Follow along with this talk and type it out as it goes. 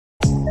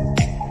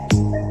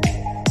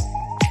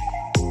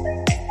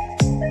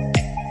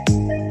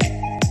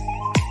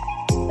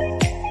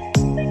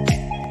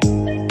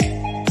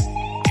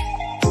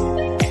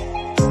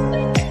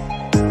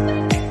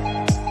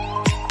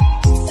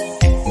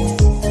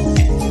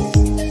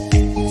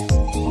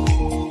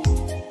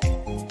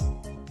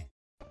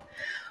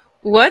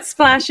What's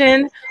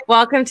splashing?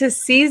 Welcome to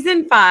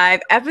season 5,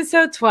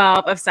 episode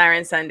 12 of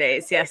Siren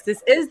Sundays. Yes,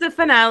 this is the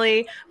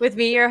finale with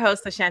me, your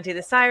host, Ashanti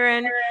the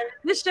Siren.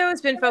 This show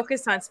has been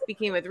focused on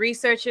speaking with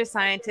researchers,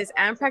 scientists,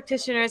 and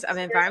practitioners of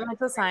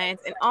environmental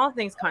science and all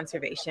things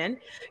conservation.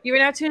 You are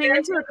now tuning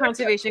into a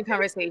conservation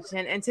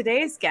conversation, and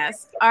today's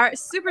guests are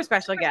super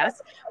special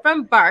guests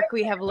from BAARK.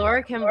 We have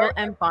Laura Kimble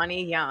and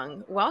Bonnie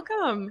Young.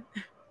 Welcome.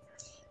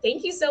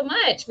 Thank you so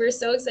much. We're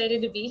so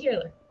excited to be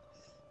here.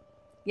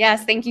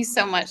 Yes, thank you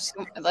so much.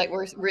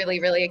 We're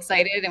really, really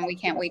excited, and we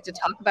can't wait to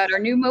talk about our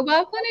new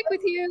mobile clinic with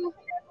you.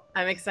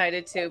 I'm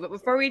excited too. But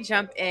before we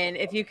jump in,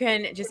 if you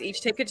can just each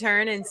take a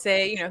turn and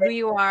say, who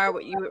you are,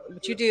 what you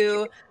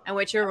do, and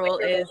what your role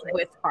is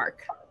with BAARK.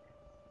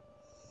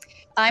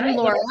 I'm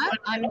Laura.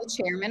 I'm the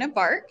chairman of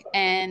BAARK,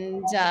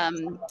 and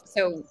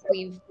so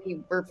we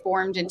were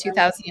formed in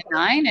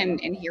 2009,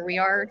 and here we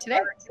are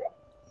today.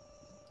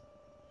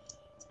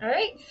 All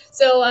right.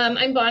 So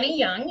I'm Bonnie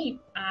Young.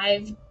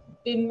 I've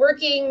been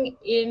working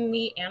in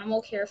the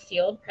animal care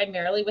field,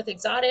 primarily with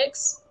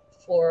exotics,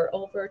 for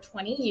over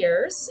 20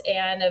 years,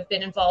 and I've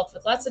been involved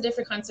with lots of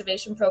different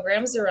conservation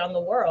programs around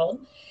the world.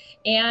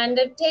 And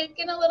I've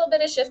taken a little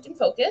bit of shift in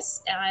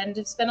focus and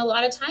have spent a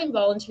lot of time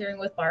volunteering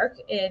with BAARK.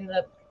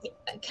 I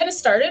kind of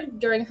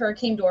started during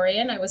Hurricane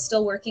Dorian. I was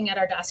still working at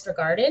our Dastra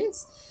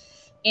Gardens,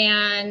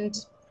 and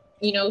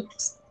we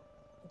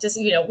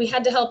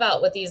had to help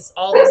out with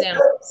all these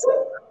animals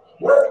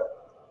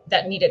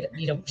that needed,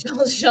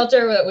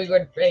 shelter, that we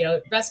were,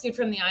 rescued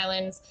from the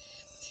islands.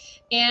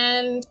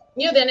 And,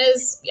 then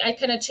as I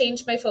kind of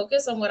changed my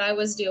focus on what I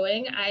was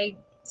doing, I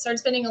started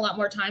spending a lot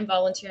more time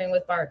volunteering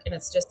with BAARK. And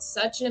it's just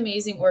such an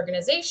amazing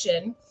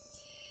organization.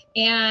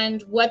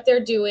 And what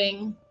they're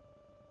doing,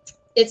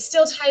 it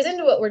still ties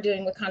into what we're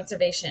doing with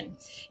conservation.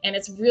 And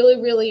it's really,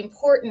 really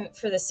important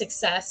for the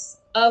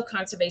success of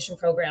conservation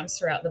programs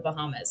throughout the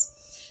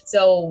Bahamas.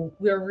 So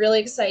we're really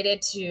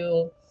excited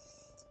to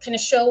kind of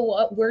show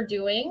what we're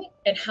doing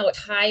and how it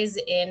ties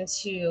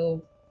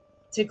into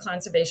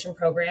conservation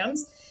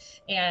programs.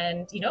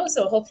 And,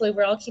 so hopefully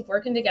we'll all keep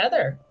working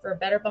together for a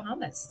better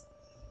Bahamas.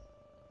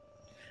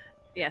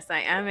 Yes,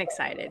 I am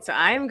excited. So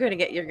I am going to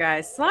get your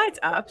guys' slides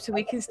up so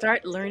we can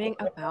start learning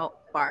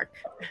about BAARK.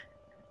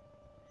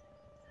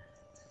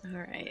 All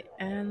right,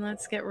 and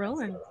let's get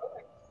rolling.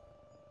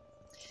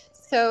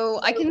 So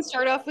I can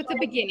start off with the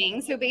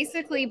beginning. So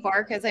basically,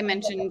 BAARK, as I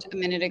mentioned a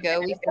minute ago,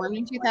 we formed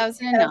in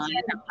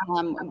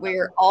 2009.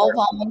 We're all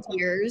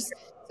volunteers.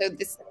 So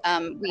this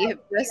we have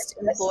just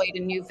employed a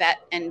new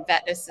vet and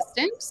vet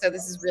assistant. So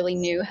this is really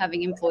new,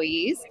 having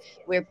employees.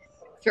 We're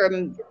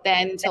from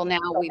then till now,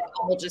 we've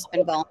all just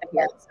been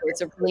volunteers. So it's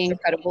a really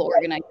incredible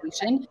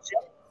organization.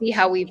 See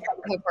how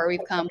far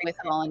we've come with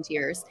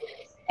volunteers.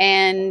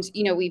 And,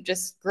 we've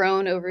just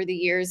grown over the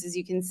years. As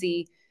you can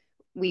see,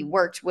 we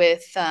worked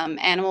with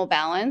Animal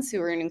Balance,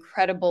 who are an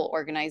incredible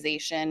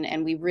organization,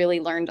 and we really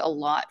learned a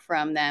lot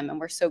from them. And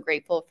we're so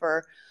grateful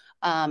for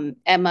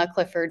Emma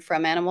Clifford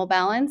from Animal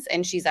Balance,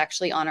 and she's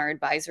actually on our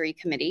advisory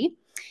committee.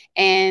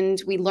 And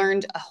we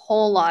learned a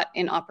whole lot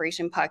in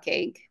Operation Puck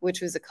Egg,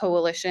 which was a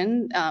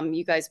coalition.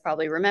 You guys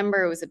probably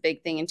remember it was a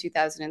big thing in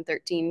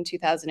 2013,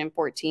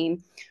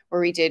 2014,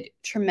 where we did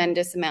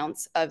tremendous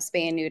amounts of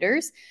spay and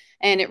neuters.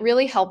 And it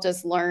really helped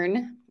us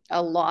learn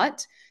a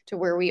lot to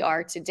where we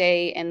are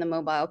today in the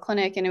mobile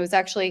clinic. And it was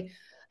actually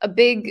a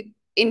big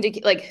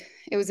it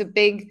was a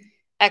big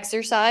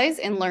exercise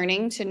in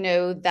learning to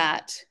know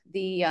that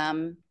the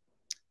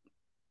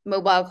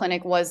mobile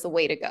clinic was the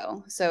way to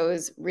go. So it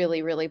was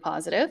really, really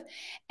positive.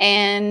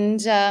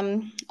 And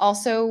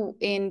also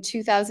in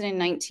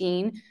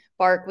 2019,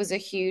 BAARK was a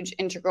huge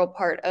integral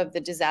part of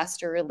the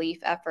disaster relief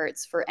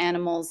efforts for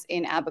animals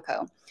in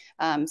Abaco.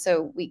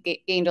 So we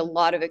gained a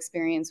lot of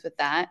experience with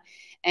that.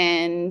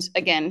 And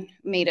again,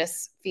 made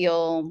us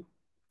feel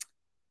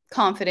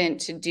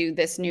confident to do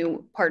this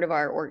new part of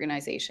our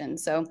organization.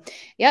 So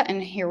yeah,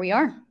 and here we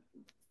are.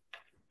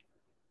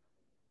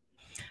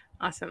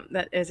 Awesome.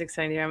 That is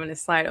exciting. I'm going to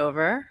slide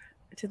over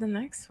to the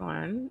next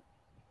one.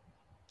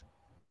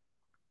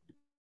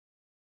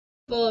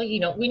 Well,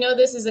 we know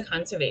this is a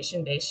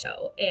conservation-based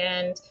show,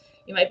 and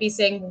you might be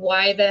saying,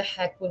 why the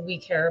heck would we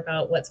care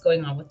about what's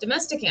going on with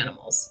domestic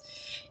animals?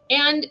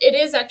 And it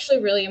is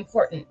actually really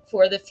important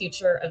for the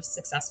future of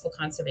successful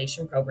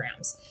conservation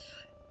programs,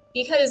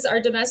 because our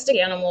domestic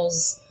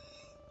animals,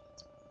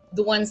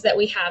 the ones that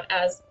we have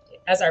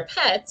as our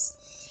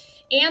pets,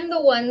 and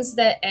the ones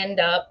that end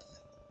up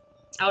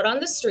out on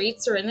the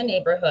streets or in the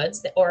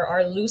neighborhoods or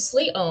are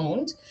loosely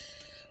owned,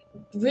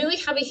 really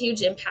have a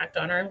huge impact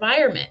on our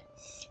environment.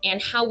 And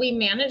how we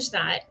manage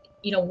that,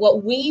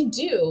 what we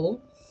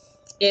do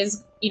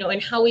is,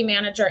 and how we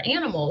manage our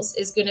animals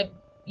is going to,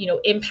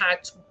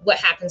 impact what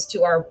happens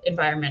to our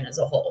environment as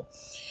a whole.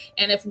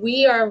 And if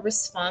we are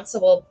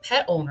responsible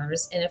pet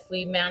owners, and if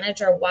we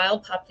manage our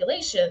wild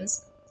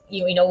populations,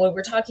 when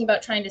we're talking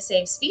about trying to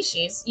save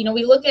species,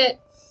 we look at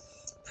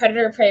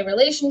predator-prey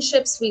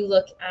relationships, we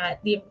look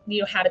at the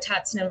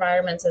habitats and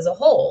environments as a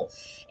whole,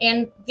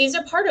 and these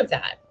are part of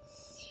that.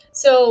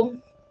 So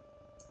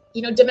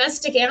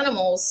domestic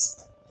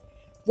animals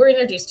were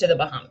introduced to the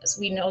Bahamas.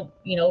 We know,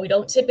 we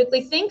don't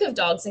typically think of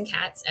dogs and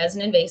cats as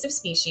an invasive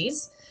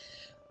species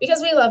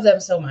because we love them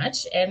so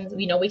much, and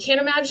we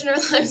can't imagine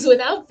our lives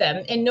without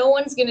them. And no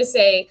one's going to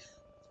say,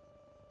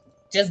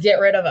 just get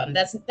rid of them.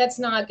 That's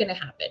not going to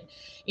happen.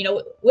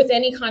 With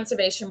any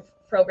conservation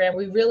program,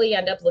 we really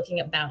end up looking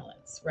at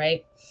balance,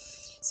 right?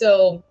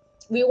 So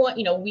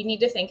we need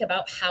to think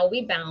about how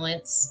we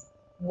balance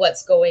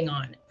what's going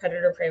on,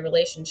 predator-prey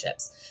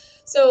relationships.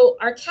 So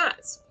our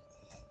cats,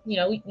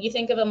 you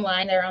think of them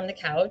lying there on the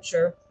couch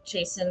or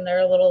chasing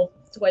their little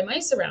toy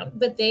mice around,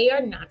 but they are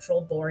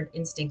natural born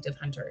instinctive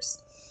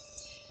hunters.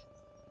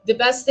 The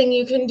best thing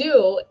you can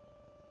do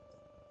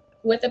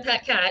with a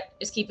pet cat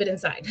is keep it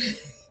inside.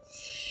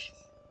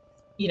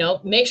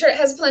 Make sure it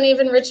has plenty of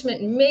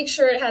enrichment and make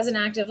sure it has an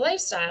active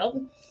lifestyle,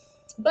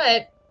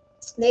 but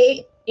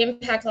they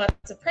impact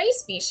lots of prey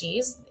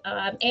species.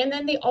 And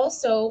then they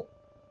also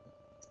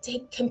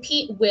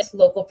compete with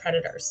local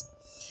predators.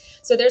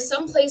 So there's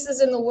some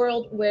places in the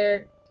world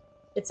where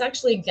it's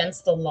actually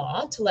against the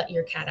law to let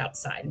your cat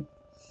outside.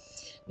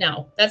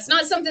 Now, that's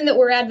not something that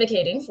we're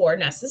advocating for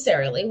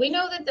necessarily. We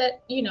know that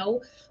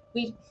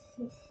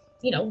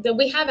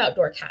we have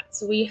outdoor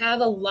cats. We have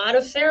a lot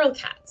of feral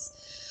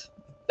cats.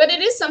 But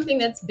it is something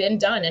that's been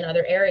done in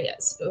other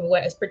areas,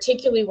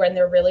 particularly when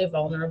they're really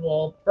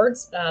vulnerable bird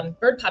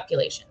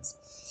populations.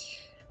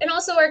 And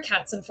also our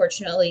cats,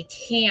 unfortunately,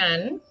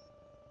 can,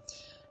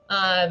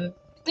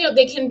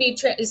 they can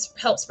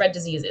help spread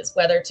diseases,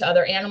 whether to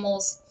other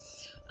animals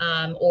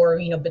or,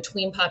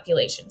 between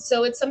populations.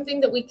 So it's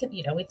something that we can,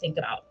 we think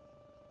about.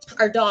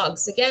 Our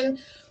dogs, again,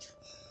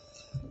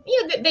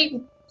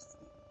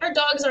 our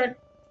dogs aren't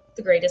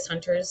the greatest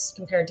hunters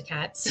compared to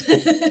cats,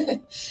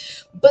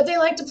 but they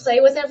like to play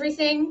with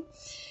everything.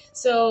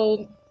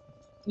 So,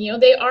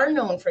 they are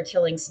known for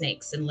killing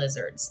snakes and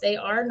lizards. They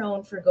are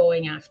known for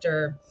going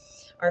after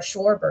our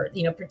shorebird,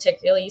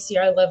 particularly you see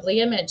our lovely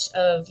image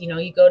of,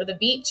 you go to the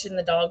beach and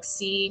the dogs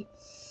see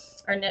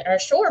our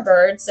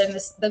shorebirds and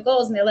the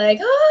gulls and they're like,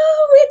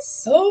 oh, it's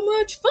so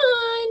much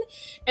fun.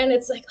 And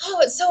it's like, oh,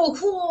 it's so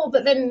cool.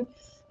 But then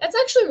that's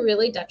actually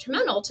really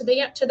detrimental to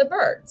the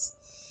birds.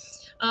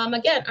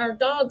 Again, our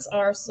dogs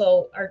are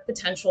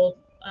potential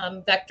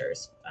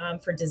vectors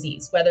for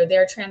disease, whether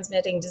they're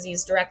transmitting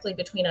disease directly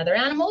between other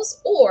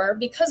animals or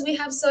because we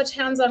have such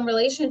hands-on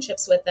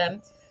relationships with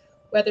them,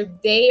 whether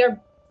they are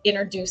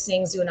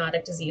introducing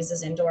zoonotic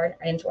diseases into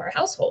our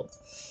household.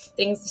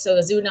 So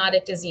a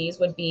zoonotic disease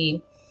would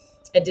be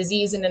a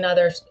disease in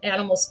another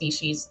animal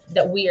species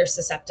that we are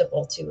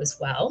susceptible to as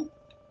well.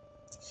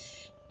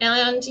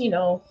 And,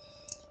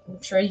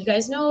 I'm sure you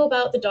guys know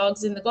about the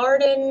dogs in the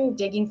garden,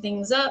 digging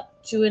things up,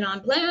 chewing on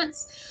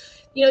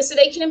plants, so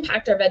they can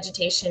impact our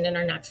vegetation and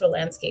our natural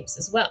landscapes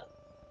as well.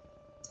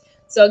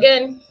 So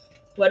again,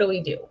 what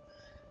do?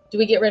 Do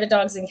we get rid of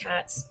dogs and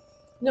cats?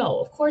 No,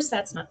 of course,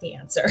 that's not the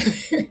answer.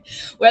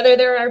 Whether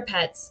they're our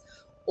pets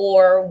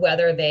or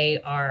whether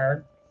they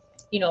are,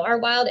 our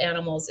wild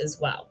animals as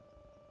well.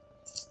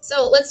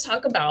 So let's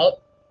talk about,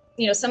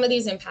 some of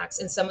these impacts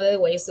and some of the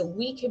ways that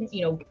we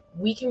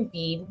can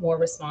be more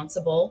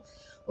responsible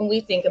when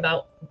we think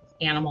about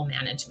animal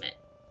management.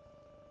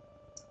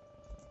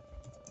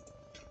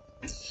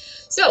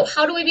 So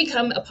how do we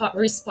become a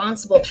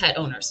responsible pet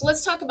owner? So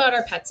let's talk about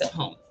our pets at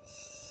home.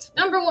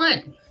 Number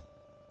one,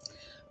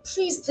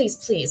 please, please,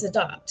 please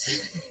adopt.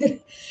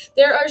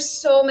 There are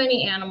so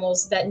many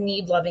animals that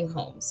need loving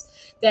homes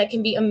that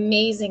can be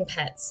amazing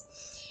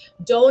pets.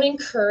 Don't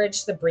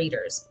encourage the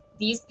breeders.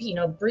 These,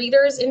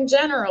 breeders in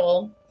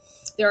general,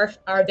 there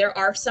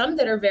are some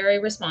that are very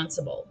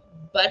responsible,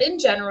 but in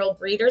general,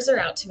 breeders are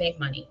out to make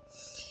money.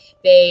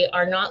 They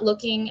are not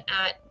looking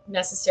at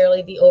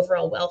necessarily the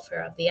overall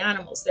welfare of the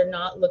animals. They're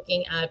not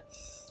looking at,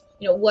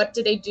 what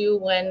do they do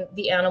when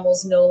the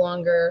animal's no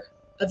longer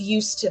of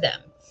use to them?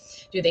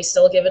 Do they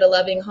still give it a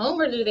loving home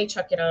or do they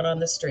chuck it out on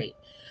the street?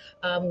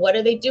 What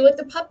do they do with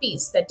the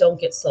puppies that don't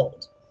get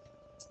sold?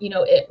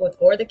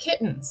 Or the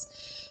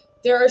kittens.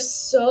 There are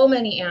so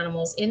many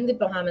animals in the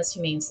Bahamas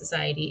Humane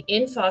Society,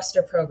 in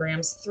foster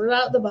programs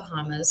throughout the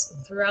Bahamas,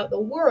 throughout the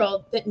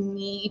world that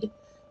need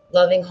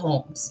loving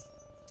homes.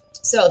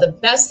 So the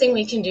best thing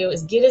we can do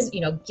is get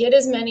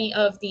as many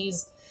of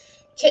these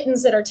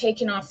kittens that are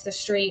taken off the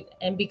street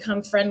and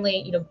become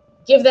friendly,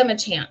 give them a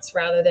chance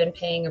rather than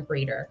paying a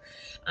breeder.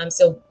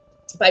 So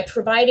by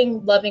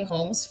providing loving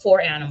homes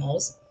for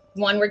animals,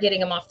 one, we're getting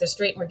them off the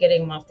street, we're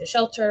getting them off the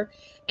shelter,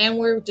 and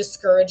we're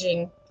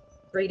discouraging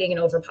breeding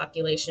and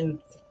overpopulation,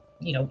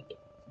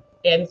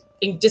 and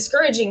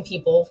discouraging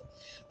people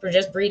for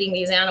just breeding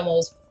these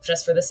animals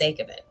just for the sake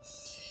of it.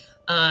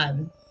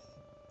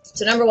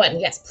 So number one,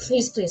 yes,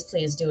 please, please,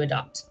 please do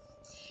adopt.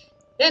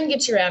 Then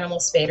get your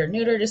animal spayed or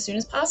neutered as soon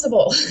as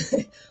possible.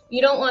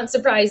 You don't want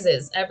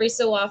surprises. Every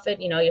so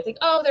often, you think,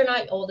 oh, they're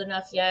not old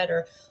enough yet,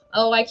 or,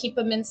 oh, I keep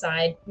them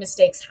inside.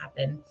 Mistakes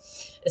happen,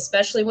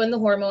 especially when the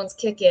hormones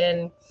kick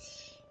in.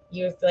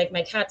 You're like,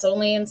 my cat's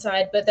only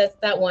inside, but that's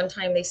that one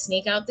time they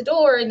sneak out the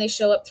door and they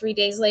show up 3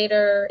 days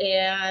later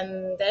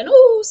and then,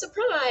 oh,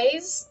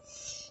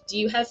 surprise, Do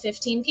you have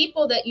 15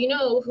 people that you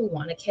know who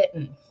want a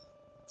kitten?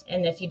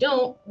 And if you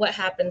don't, what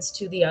happens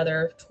to the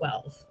other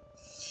 12?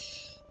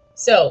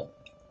 So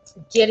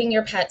getting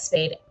your pet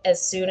spayed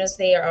as soon as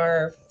they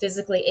are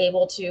physically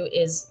able to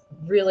is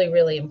really,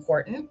 really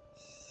important.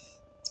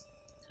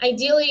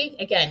 Ideally,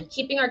 again,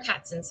 keeping our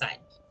cats inside.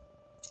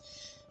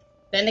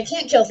 Then they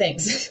can't kill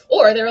things,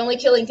 or they're only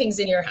killing things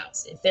in your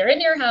house. If they're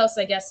in your house,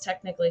 I guess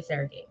technically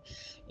fair game.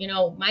 You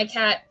know, my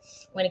cat,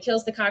 when he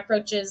kills the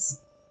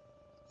cockroaches,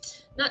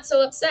 not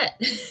so upset.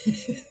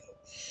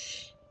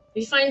 If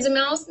he finds a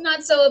mouse,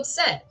 not so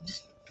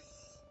upset.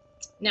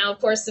 Now, of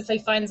course, if he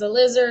finds a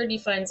lizard, he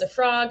finds a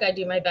frog, I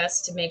do my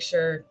best to make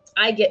sure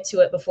I get to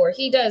it before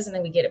he does, and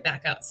then we get it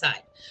back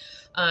outside.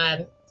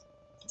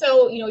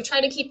 So, you know, we try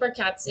to keep our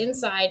cats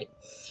inside.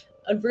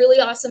 A really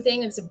awesome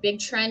thing, and it's a big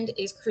trend,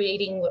 is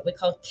creating what we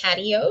call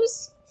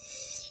catios.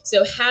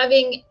 So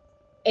having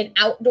an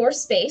outdoor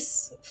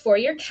space for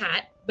your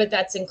cat, but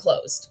that's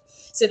enclosed.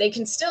 So they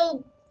can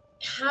still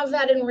have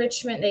that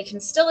enrichment. They can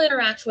still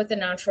interact with the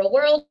natural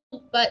world,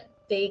 but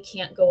they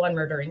can't go on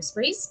murdering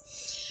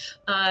sprees,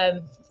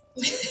 for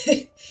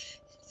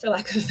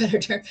lack of a better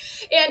term.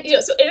 And, you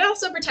know, so it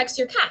also protects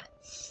your cat,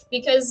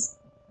 because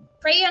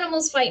prey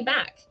animals fight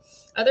back.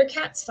 Other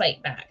cats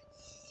fight back.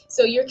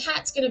 So your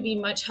cat's going to be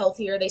much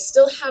healthier. They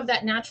still have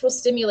that natural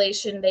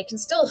stimulation. They can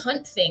still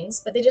hunt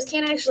things, but they just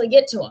can't actually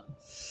get to them.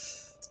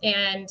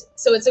 And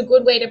so it's a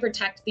good way to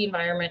protect the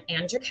environment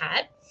and your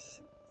cat.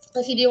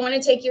 If you do want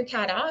to take your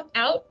cat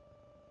out,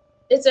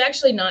 it's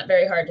actually not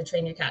very hard to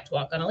train your cat to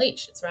walk on a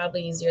leash. It's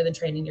probably easier than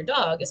training your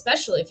dog,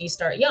 especially if you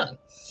start young.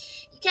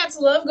 Cats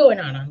love going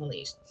out on the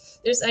leash.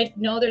 I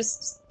know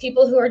there's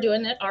people who are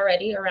doing it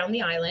already around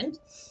the island.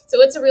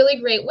 So it's a really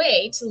great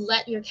way to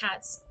let your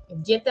cats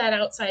get that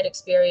outside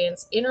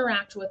experience,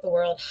 interact with the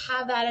world,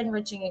 have that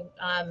enriching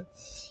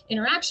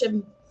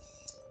interaction,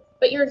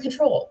 but you're in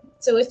control.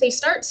 So if they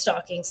start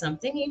stalking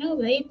something, you know,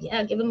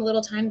 give them a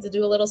little time to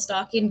do a little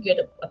stalking, get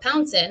a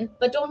pounce in,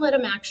 but don't let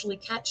them actually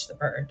catch the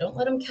bird. Don't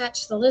let them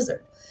catch the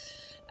lizard.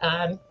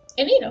 And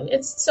you know,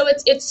 it's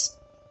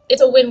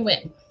a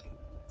win-win.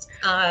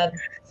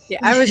 Yeah,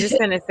 I was just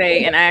going to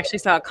say, and I actually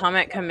saw a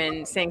comment come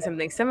in saying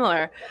something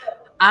similar.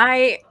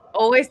 I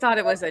always thought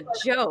it was a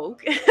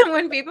joke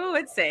when people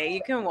would say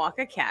you can walk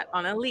a cat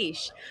on a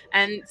leash.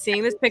 And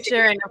seeing this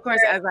picture, and of course,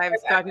 as I've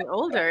gotten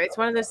older, it's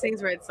one of those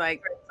things where it's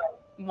like,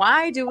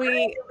 why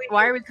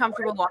are we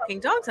comfortable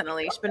walking dogs on a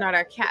leash, but not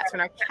our cats,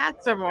 when our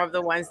cats are more of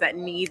the ones that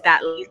need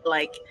that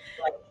like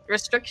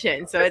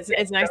restriction? So it's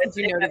nice that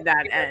you noted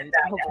that, and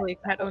hopefully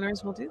pet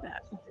owners will do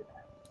that.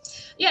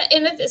 Yeah,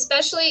 and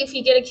especially if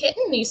you get a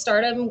kitten, you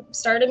start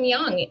them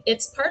young.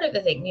 It's part of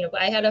the thing. You know,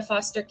 I had a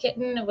foster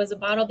kitten. It was a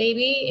bottle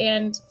baby,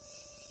 and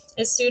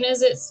as soon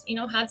as it's, you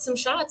know, had some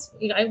shots,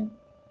 you know, I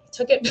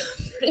took it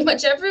pretty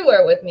much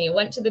everywhere with me. It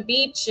went to the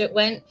beach. It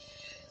went,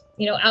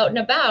 you know, out and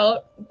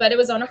about, but it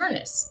was on a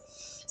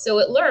harness. So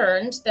it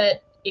learned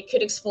that it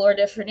could explore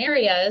different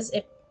areas,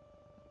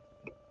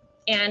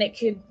 and it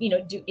could, you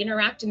know,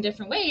 interact in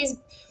different ways,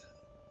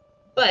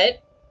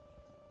 but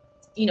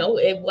you know,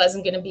 it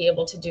wasn't going to be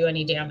able to do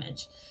any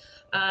damage.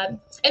 And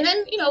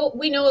then, you know,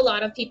 we know a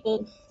lot of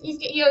people,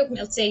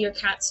 let's say your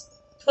cat's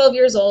 12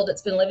 years old,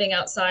 it's been living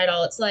outside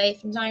all its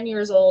life, 9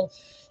 years old,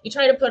 you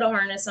try to put a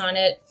harness on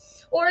it,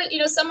 or, you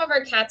know, some of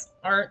our cats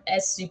aren't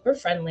as super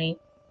friendly,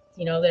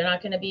 you know, they're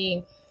not going to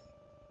be,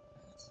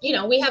 you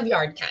know, we have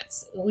yard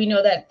cats. We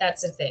know that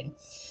that's a thing.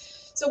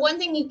 So one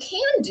thing you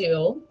can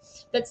do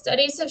that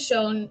studies have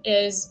shown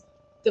is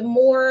the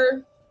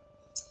more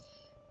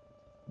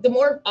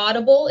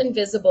audible and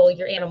visible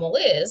your animal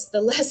is,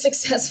 the less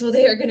successful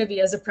they are going to be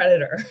as a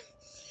predator.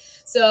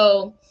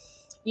 So,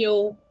 you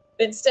know,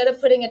 instead of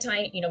putting a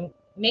tiny, you know,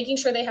 making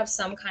sure they have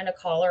some kind of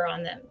collar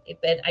on them,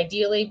 but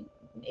ideally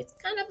it's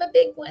kind of a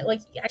big one,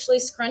 like actually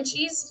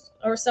scrunchies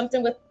or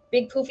something with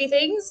big poofy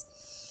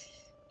things.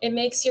 It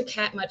makes your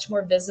cat much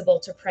more visible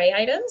to prey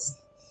items.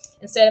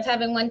 Instead of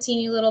having one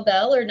teeny little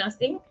bell or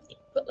nothing,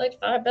 put like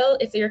 5 bells.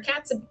 If your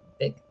cat's a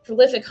big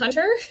prolific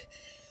hunter,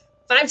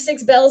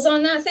 5-6 bells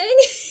on that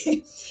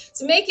thing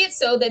to make it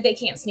so that they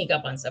can't sneak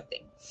up on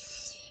something.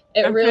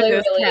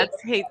 Really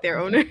cats hate their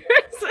owners.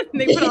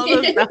 They put all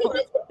those bells.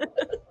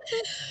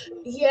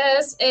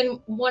 Yes, and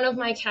one of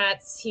my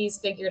cats, he's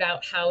figured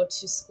out how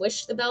to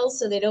squish the bells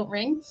so they don't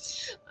ring.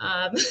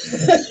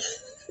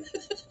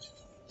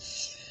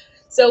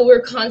 So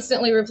we're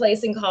constantly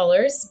replacing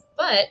collars,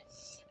 but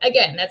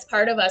again, that's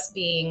part of us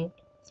being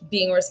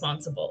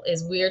responsible,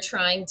 is we're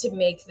trying to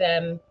make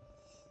them,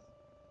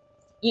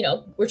 you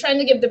know, we're trying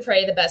to give the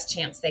prey the best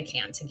chance they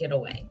can to get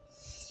away.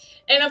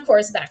 And of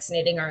course,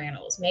 vaccinating our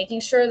animals,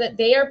 making sure that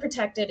they are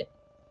protected.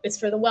 It's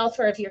for the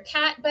welfare of your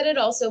cat, but it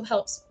also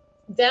helps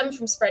them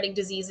from spreading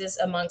diseases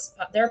amongst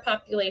their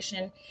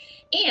population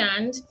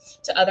and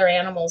to other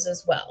animals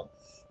as well.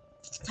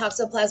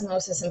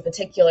 Toxoplasmosis in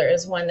particular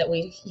is one that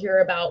we hear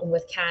about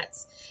with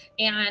cats.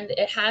 And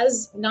it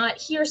has not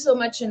here so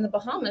much in the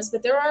Bahamas,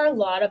 but there are a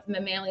lot of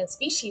mammalian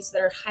species that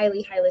are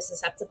highly, highly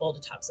susceptible to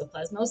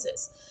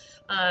toxoplasmosis.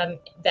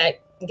 That,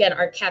 again,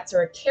 our cats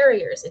are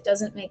carriers. It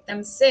doesn't make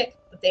them sick,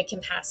 but they can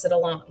pass it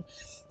along.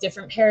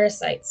 Different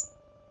parasites.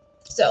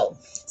 So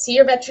see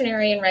your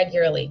veterinarian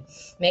regularly.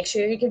 Make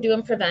sure you're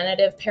doing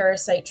preventative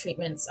parasite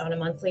treatments on a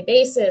monthly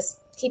basis.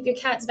 Keep your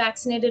cats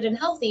vaccinated and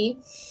healthy.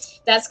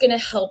 That's going to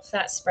help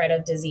that spread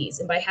of disease.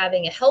 And by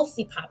having a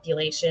healthy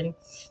population,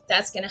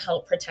 that's going to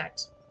help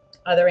protect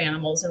other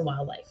animals and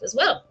wildlife as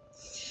well.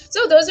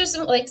 So those are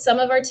some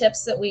of our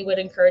tips that we would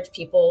encourage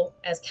people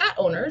as cat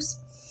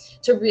owners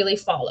to really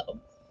follow.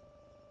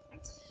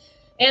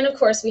 And of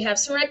course, we have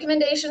some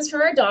recommendations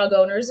for our dog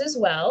owners as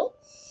well.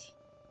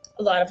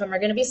 A lot of them are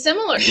going to be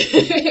similar.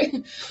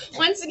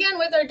 Once again,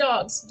 with our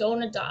dogs,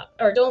 don't adopt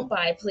or don't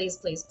buy, please,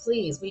 please,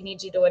 please. We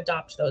need you to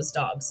adopt those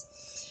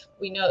dogs.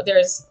 We know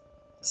there's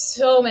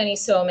so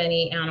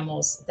many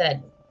animals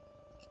that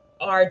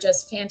are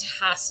just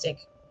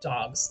fantastic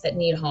dogs that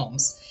need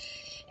homes.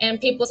 And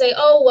people say,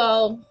 oh,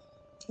 well,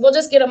 we'll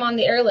just get them on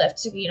the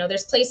airlift. You know,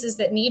 there's places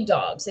that need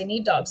dogs. They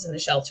need dogs in the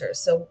shelters.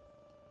 So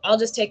I'll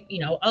just take, you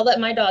know, I'll let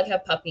my dog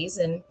have puppies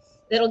and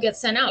it'll get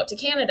sent out to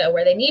Canada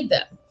where they need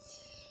them.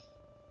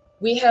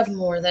 We have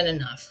more than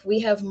enough. We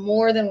have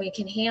more than we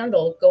can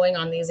handle going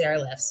on these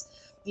airlifts.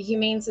 The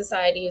Humane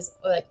Society is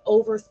like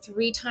over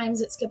 3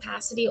 times its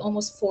capacity,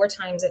 almost 4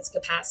 times its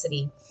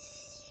capacity.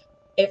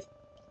 If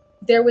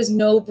there was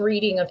no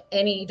breeding of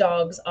any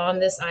dogs on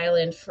this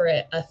island for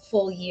a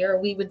full year,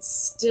 we would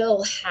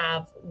still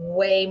have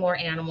way more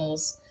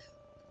animals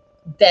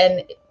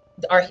than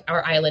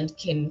our island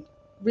can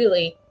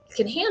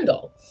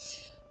handle.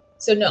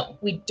 So no,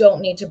 we don't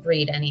need to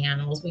breed any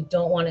animals. We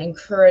don't want to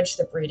encourage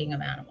the breeding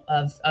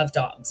of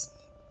dogs.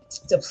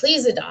 So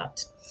please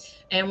adopt.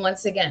 And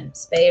once again,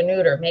 spay and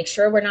neuter. Make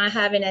sure we're not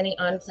having any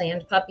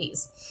unplanned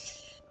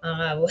puppies.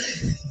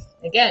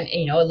 Again,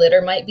 you know, a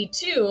litter might be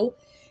 2.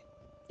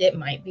 It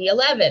might be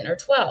 11 or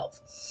 12.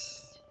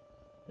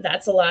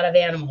 That's a lot of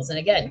animals. And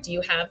again, do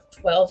you have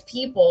 12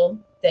 people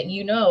that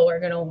you know are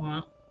going to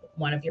want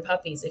one of your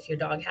puppies if your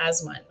dog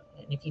has one?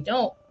 And if you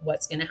don't,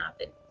 what's going to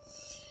happen?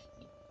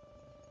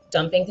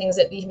 Dumping things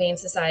at the Humane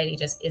Society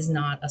just is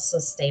not a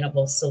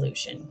sustainable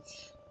solution.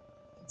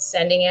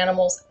 Sending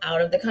animals out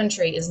of the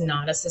country is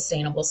not a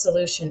sustainable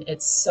solution.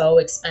 It's so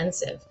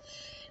expensive.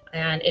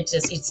 And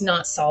it's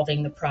not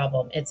solving the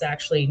problem. It's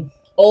actually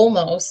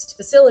almost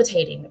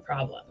facilitating the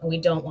problem. And we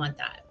don't want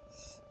that.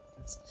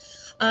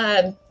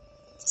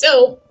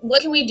 So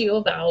what can we do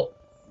about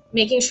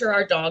making sure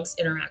our dogs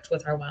interact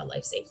with our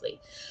wildlife safely?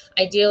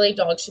 Ideally,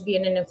 dogs should be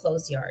in an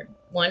enclosed yard.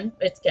 One,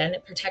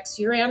 it protects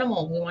your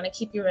animal. We want to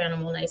keep your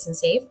animal nice and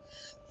safe.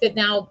 But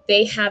now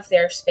they have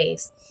their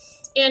space.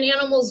 And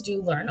animals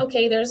do learn,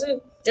 okay, there's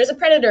a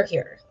predator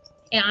here.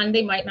 And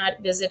they might not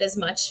visit as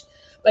much,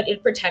 but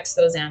it protects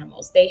those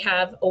animals. They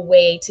have a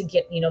way to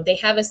get, you know, they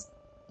have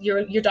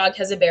your dog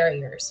has a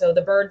barrier. So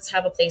the birds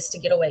have a place to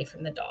get away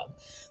from the dog.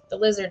 The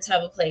lizards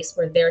have a place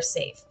where they're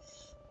safe.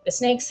 The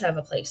snakes have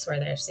a place where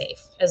they're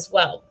safe as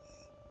well.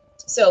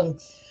 So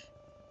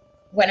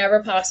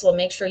whenever possible,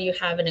 make sure you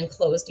have an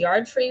enclosed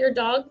yard for your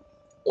dog.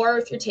 Or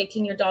if you're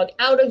taking your dog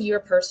out of your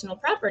personal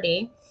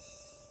property,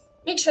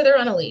 make sure they're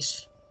on a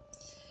leash.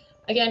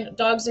 Again,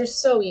 dogs are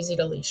so easy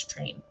to leash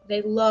train.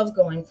 They love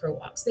going for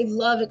walks. They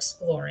love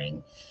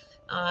exploring.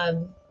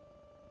 But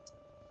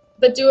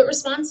do it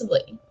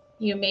responsibly.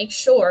 You make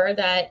sure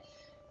that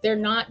they're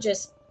not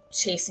just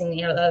chasing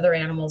the other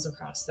animals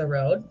across the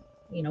road.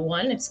 You know,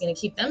 one, it's going to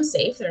keep them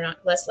safe. They're not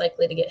less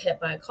likely to get hit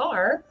by a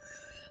car.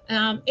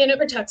 And it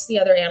protects the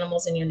other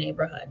animals in your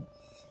neighborhood.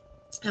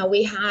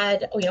 We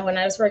had, you know, when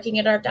I was working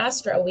at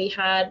Ardastra, we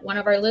had one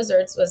of our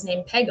lizards was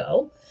named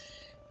Pego.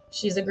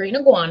 She's a green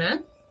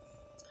iguana.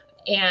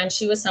 And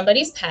she was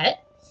somebody's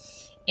pet,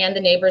 and the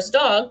neighbor's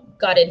dog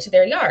got into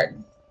their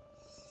yard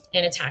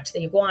and attacked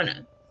the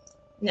iguana.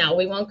 Now,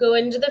 we won't go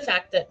into the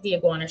fact that the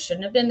iguana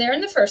shouldn't have been there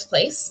in the first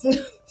place.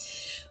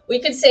 We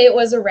could say it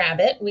was a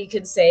rabbit. We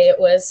could say it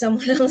was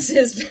someone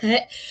else's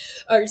pet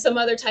or some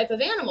other type of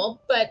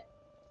animal, but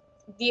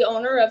the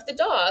owner of the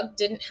dog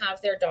didn't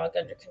have their dog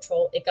under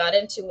control. It got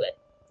into it.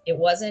 It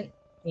wasn't,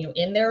 you know,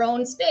 in their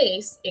own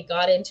space. It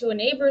got into a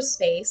neighbor's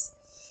space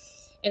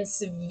and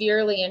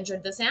severely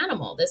injured this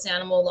animal. This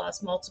animal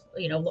lost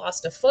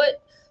lost a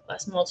foot,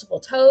 lost multiple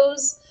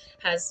toes,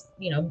 has,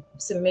 you know,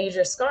 some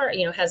major scar,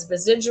 you know, has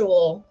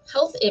residual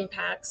health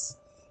impacts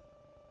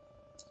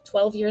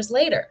 12 years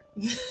later.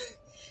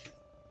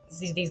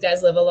 These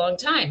guys live a long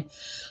time.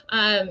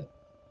 And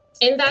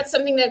that's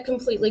something that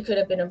completely could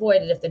have been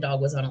avoided if the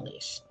dog was on a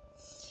leash.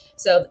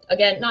 So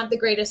again, not the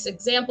greatest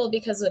example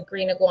because a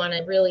green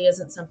iguana really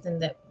isn't something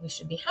that we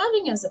should be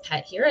having as a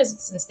pet here,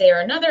 since they are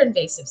another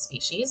invasive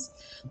species.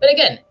 But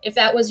again, if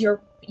that was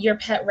your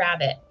pet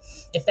rabbit,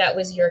 if that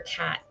was your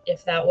cat,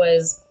 if that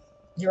was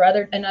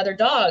another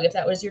dog, if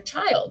that was your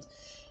child,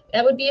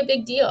 that would be a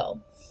big deal.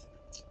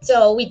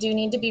 So we do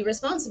need to be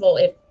responsible.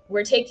 If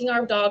we're taking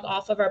our dog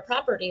off of our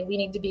property, we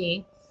need to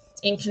be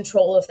in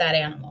control of that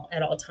animal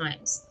at all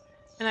times.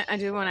 And I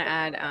do want to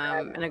add,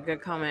 and a good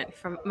comment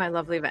from my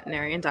lovely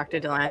veterinarian, Dr.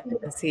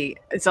 Delancey,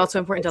 it's also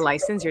important to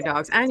license your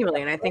dogs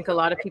annually. And I think a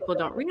lot of people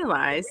don't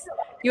realize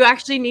you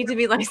actually need to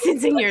be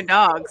licensing your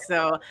dogs.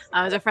 So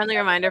as a friendly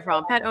reminder for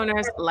all pet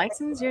owners,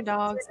 license your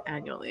dogs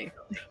annually.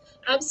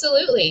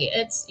 Absolutely.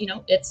 It's,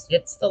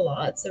 it's the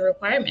law, it's the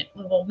requirement.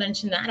 We'll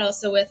mention that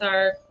also with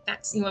our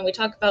vaccine when we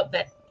talk about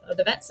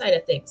the vet side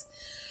of things.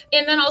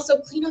 And then also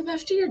clean up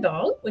after your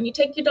dog. When you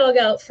take your dog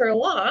out for a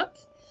walk,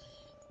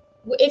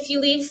 if you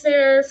leave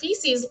their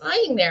feces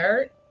lying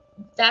there,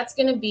 that's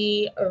going to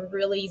be a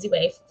really easy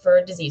way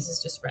for diseases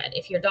to spread.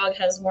 If your dog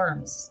has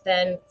worms,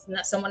 then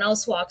someone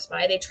else walks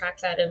by, they track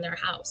that in their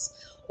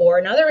house, or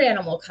another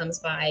animal comes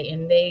by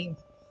and they,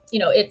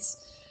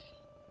 it's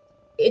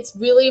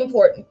really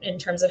important in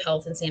terms of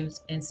health and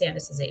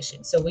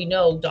sanitization. So we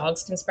know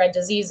dogs can spread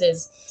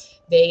diseases.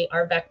 They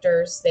are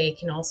vectors. They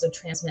can also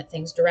transmit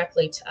things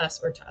directly to us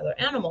or to other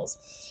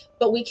animals,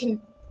 but we can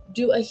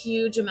do a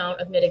huge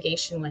amount of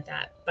mitigation with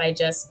that by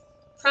just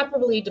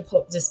properly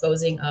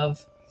disposing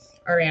of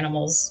our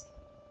animals'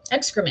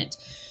 excrement.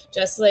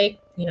 Just like,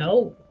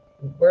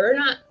 we're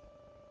not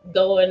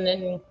going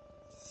and,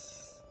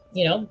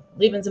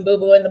 leaving some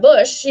boo-boo in the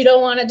bush. You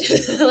don't want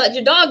to let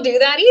your dog do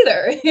that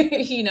either.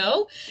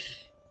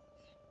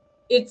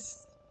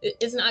 It's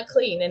not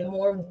clean, and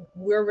more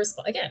we're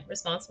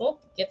responsible.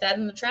 Get that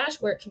in the trash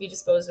where it can be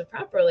disposed of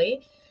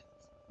properly.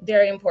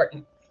 Very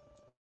important.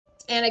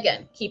 And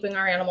again, keeping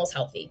our animals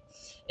healthy.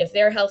 If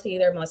they're healthy,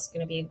 they're going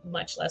to be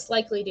much less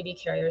likely to be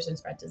carriers and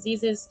spread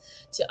diseases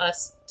to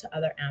us, to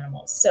other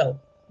animals. So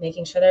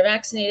making sure they're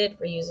vaccinated,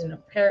 we're using a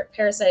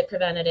parasite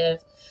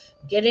preventative,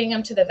 getting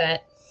them to the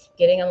vet,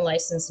 getting them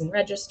licensed and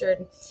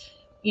registered,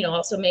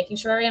 also making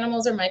sure our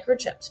animals are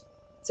microchipped.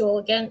 So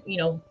again,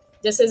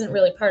 this isn't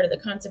really part of the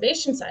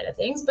conservation side of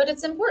things, but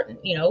it's important.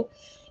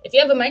 If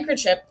you have a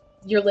microchip,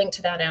 you're linked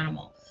to that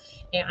animal.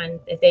 And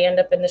if they end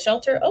up in the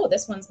shelter, oh,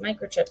 this one's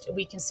microchipped,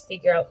 we can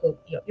figure out who,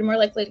 you're more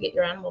likely to get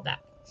your animal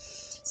back.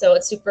 So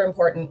it's super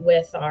important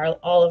with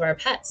all of our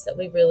pets that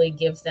we really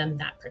give them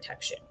that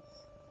protection.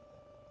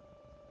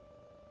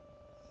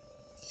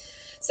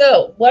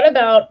 So what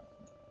about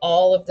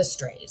all of the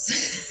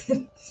strays?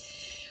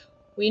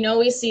 We know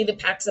we see the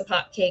packs of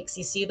pot cakes,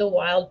 you see the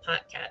wild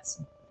pot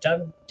cats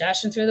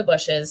dashing through the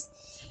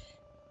bushes.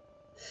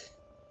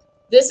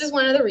 This is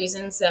one of the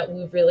reasons that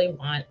we really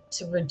want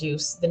to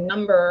reduce the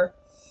number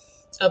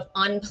of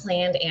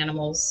unplanned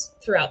animals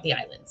throughout the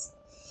islands.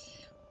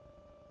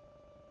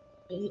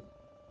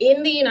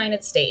 In the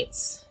United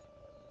States,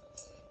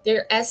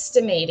 they're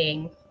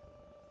estimating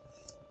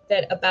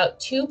that about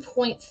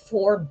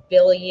 2.4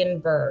 billion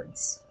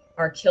birds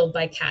are killed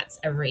by cats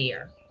every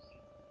year.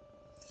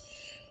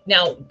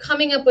 Now,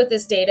 coming up with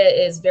this data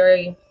is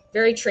very,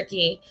 very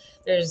tricky.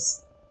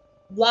 There's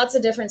lots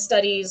of different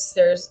studies.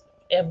 There's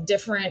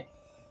different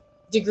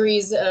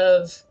degrees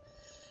of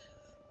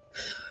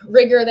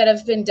rigor that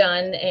have been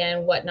done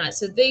and whatnot.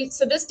 So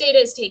this data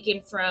is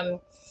taken from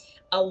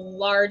a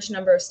large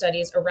number of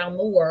studies around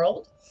the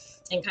world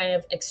and kind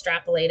of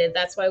extrapolated.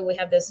 That's why we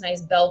have this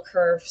nice bell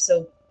curve.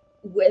 So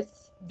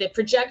with the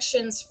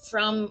projections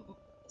from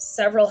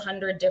several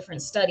hundred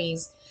different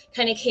studies,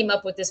 kind of came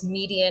up with this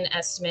median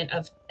estimate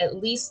of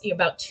at least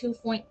about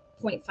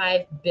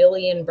 2.5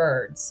 billion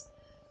birds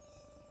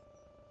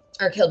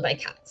are killed by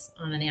cats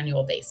on an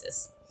annual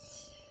basis.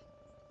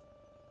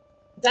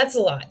 That's a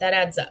lot. That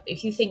adds up.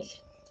 If you think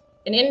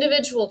an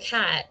individual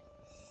cat,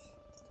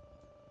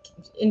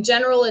 in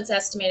general, it's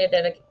estimated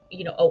that,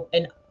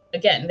 and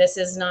again, this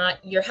is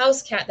not your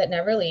house cat that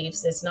never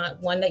leaves. It's not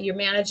one that you're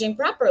managing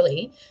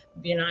properly.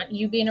 You're not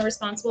you being a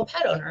responsible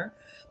pet owner,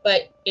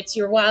 but it's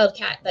your wild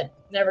cat that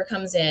never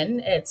comes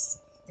in.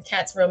 It's the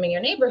cats roaming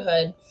your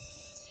neighborhood.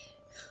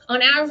 On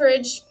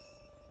average,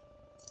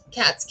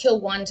 cats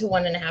kill 1 to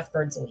 1.5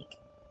 birds a week.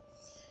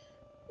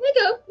 I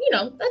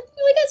go,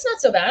 that's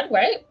not so bad,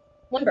 right?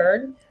 One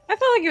bird. I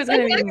felt like it was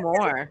going to be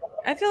more.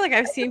 I feel like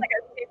I've seen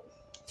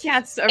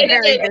cats are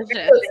very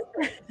vicious.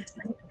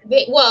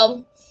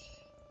 Well,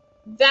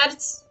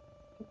 that's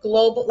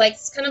global, like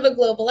it's kind of a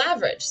global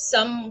average.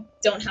 Some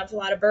don't have a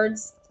lot of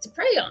birds to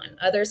prey on.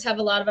 Others have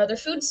a lot of other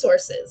food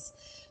sources.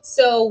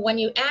 So when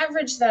you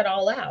average that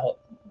all out,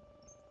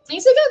 and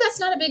you say, oh, that's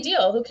not a big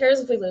deal. Who cares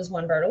if we lose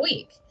 1 bird a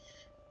week?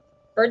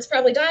 Birds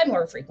probably die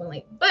more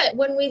frequently. But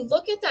when we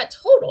look at that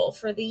total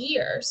for the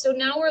year, so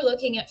now we're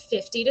looking at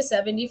 50 to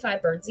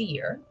 75 birds a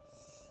year.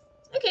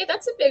 Okay,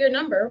 that's a bigger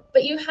number,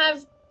 but you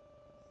have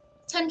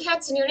 10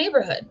 cats in your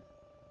neighborhood.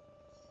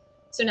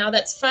 So now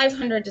that's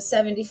 500 to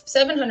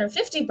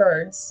 750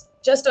 birds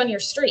just on your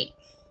street.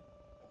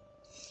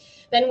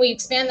 Then we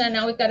expand that,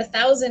 now we've got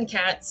 1,000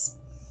 cats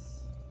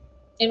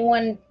in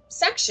one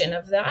section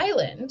of the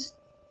island.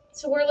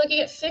 So we're looking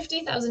at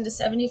 50,000 to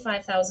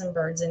 75,000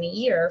 birds in a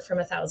year from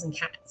 1,000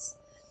 cats.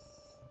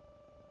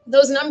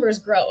 Those numbers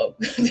grow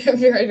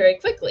very, very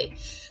quickly.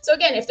 So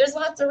again, if there's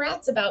lots of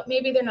rats about,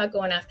 maybe they're not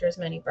going after as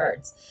many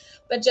birds.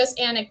 But just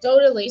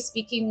anecdotally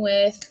speaking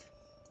with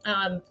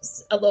a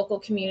local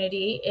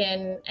community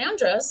in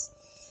Andros,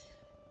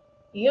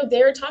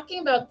 they're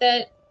talking about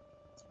that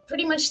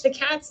pretty much the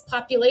cat's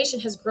population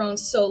has grown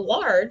so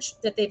large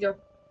that they've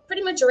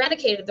pretty much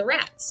eradicated the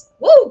rats.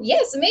 Whoa,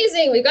 yes,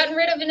 amazing. We've gotten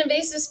rid of an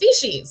invasive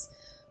species.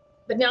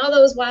 But now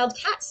those wild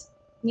cats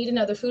need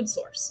another food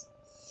source.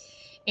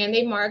 And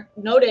they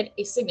noted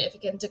a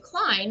significant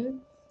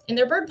decline in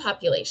their bird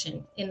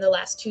population in the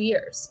last 2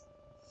 years.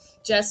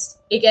 Just,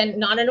 again,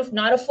 not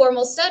a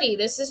formal study.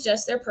 This is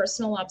just their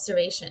personal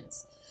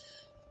observations.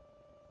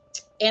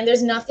 And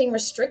there's nothing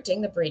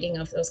restricting the breeding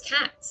of those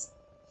cats.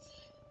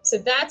 So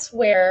that's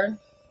where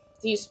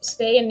these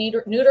spay and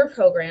neuter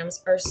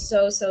programs are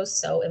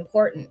so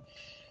important.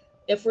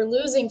 If we're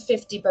losing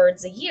 50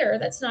 birds a year,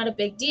 that's not a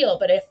big deal.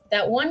 But if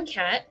that one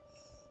cat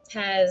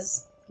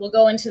we'll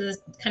go into the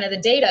kind of the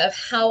data of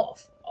how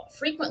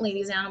frequently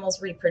these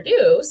animals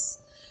reproduce,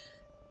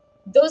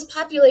 those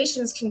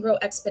populations can grow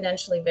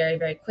exponentially very,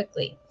 very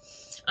quickly.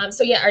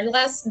 So yeah,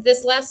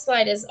 this last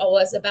slide is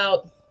always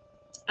about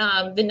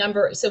the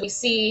number. So we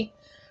see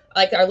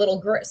like our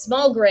little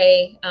small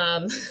gray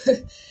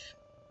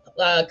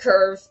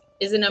curve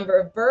is the number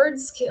of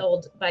birds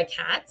killed by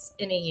cats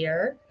in a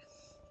year.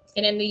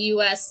 And in the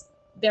US,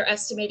 they're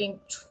estimating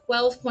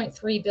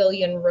 12.3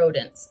 billion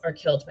rodents are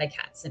killed by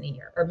cats in a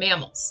year, or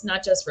mammals,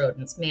 not just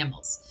rodents,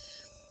 mammals.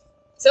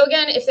 So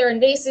again, if they're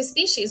invasive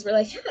species, we're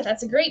like, yeah,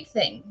 that's a great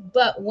thing.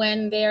 But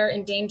when they're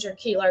endangered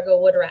key largo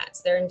wood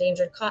rats, they're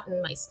endangered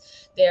cotton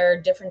mice, they're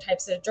different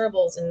types of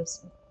gerbils and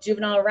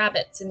juvenile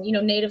rabbits and, you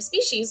know, native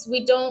species,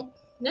 we don't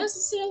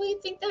necessarily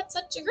think that's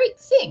such a great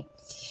thing.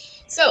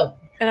 So,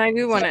 and I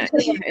do want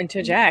to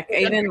interject,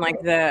 even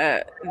like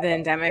the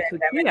endemic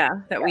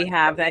Hutia that we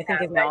have that I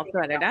think is now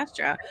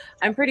Threadodastra.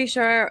 I'm pretty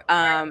sure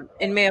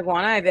in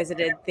Mayaguana I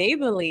visited, they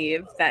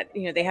believe that,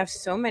 you know, they have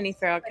so many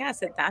feral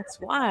cats that's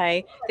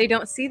why they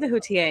don't see the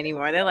Hutia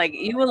anymore. They're like,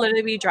 you will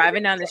literally be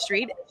driving down the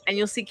street and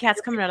you'll see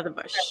cats coming out of the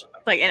bush.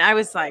 Like, and I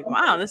was like,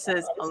 wow, this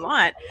is a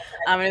lot.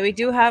 And we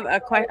do have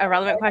a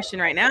relevant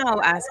question right now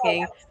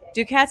asking,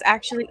 do cats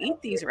actually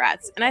eat these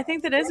rats? And I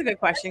think that is a good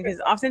question,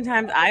 because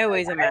oftentimes I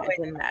always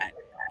imagine that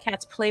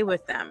cats play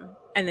with them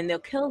and then they'll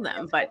kill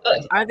them. But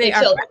are they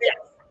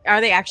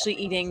actually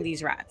eating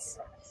these rats?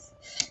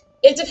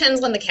 It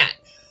depends on the cat.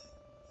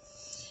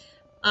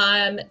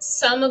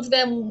 Some of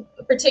them,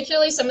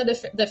 particularly some of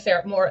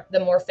the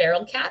more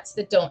feral cats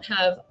that don't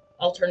have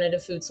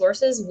alternative food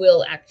sources,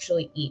 will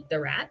actually eat the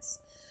rats.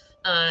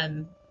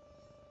 From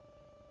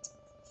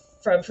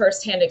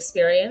firsthand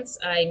experience,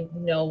 I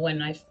know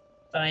when I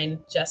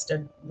find just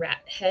a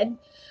rat head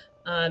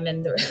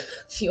and there were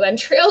a few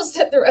entrails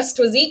that the rest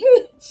was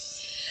eaten.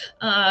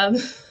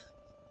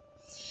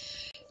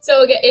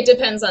 So again, it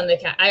depends on the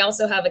cat. I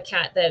also have a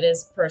cat that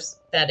is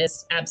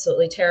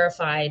absolutely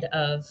terrified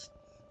of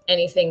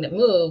anything that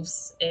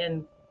moves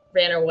and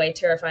ran away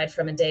terrified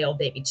from a day-old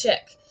baby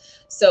chick.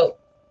 So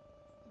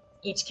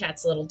each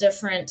cat's a little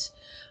different.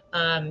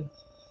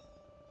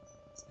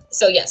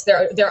 So yes,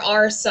 there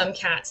are some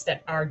cats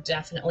that are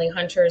definitely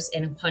hunters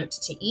and hunt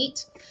to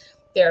eat.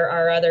 There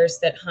are others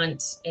that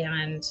hunt,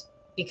 and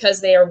because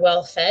they are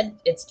well fed,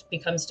 it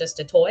becomes just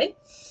a toy.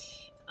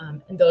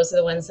 And those are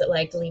the ones that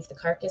like to leave the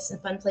carcass in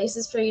fun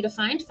places for you to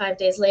find 5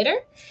 days later.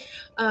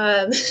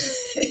 And,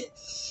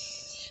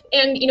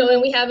 you know,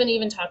 and we haven't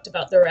even talked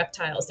about the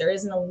reptiles. There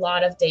isn't a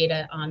lot of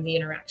data on the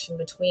interaction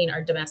between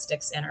our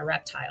domestics and our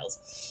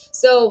reptiles.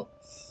 So,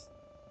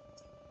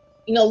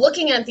 you know,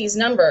 looking at these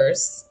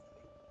numbers,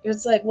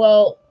 it's like,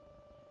 well,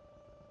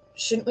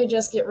 shouldn't we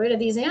just get rid of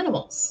these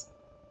animals?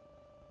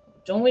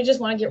 Don't we just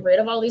want to get rid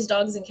of all these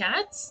dogs and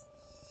cats?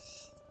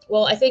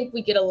 Well, I think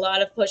we get a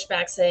lot of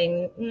pushback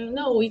saying,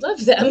 no, we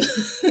love them.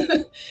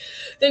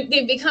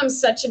 They've become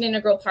such an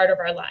integral part of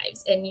our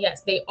lives. And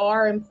yes, they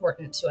are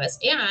important to us.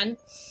 And,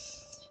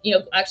 you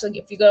know, actually,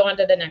 if you go on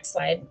to the next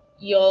slide,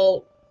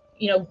 you'll,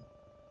 you know,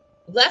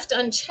 left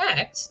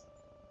unchecked,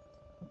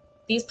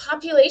 these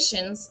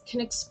populations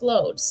can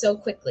explode so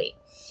quickly.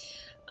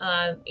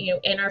 You know,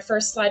 in our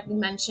first slide, we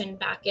mentioned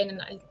back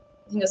in, I think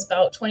it was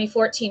about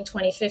 2014,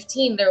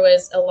 2015, there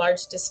was a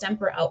large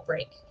distemper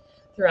outbreak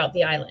throughout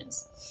the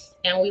islands.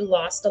 And we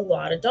lost a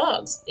lot of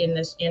dogs in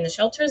the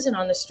shelters and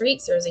on the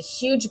streets. There was a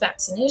huge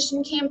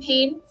vaccination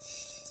campaign,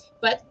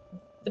 but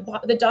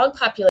the dog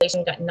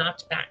population got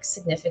knocked back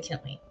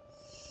significantly.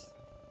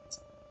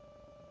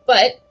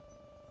 But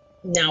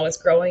now it's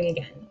growing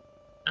again.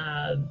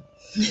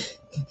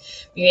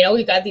 You know,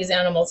 we've got these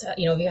animals,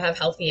 you know, we have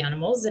healthy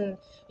animals, and,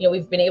 you know,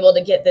 we've been able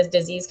to get this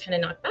disease kind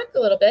of knocked back a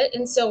little bit.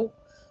 And so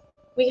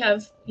we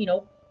have, you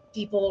know,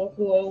 people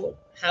who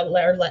have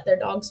let their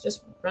dogs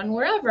just run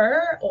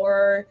wherever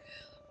or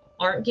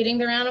aren't getting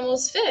their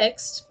animals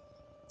fixed.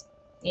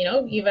 You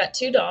know, you've got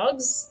 2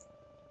 dogs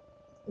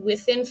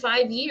within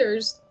 5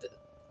 years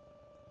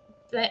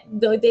that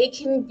they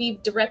can be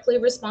directly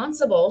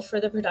responsible for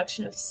the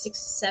production of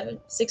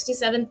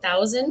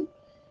 67,000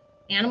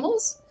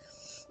 animals.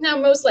 Now,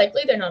 most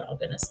likely they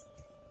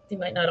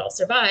might not all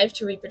survive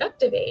to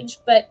reproductive age,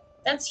 but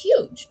that's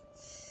huge.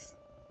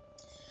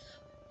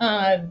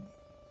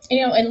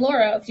 You know, and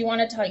Laura, if you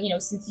want to talk, you know,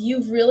 since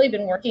you've really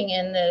been working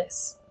in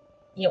this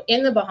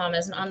in the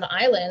Bahamas and on the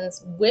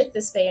islands with the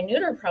spay and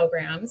neuter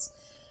programs,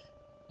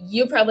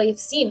 you probably have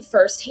seen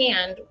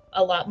firsthand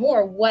a lot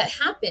more what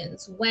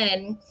happens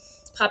when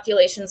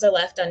populations are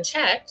left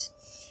unchecked,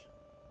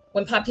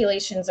 when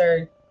populations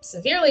are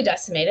severely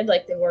decimated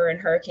like they were in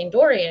Hurricane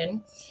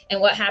Dorian, and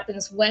what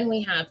happens when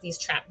we have these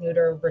trap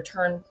neuter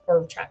return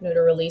or trap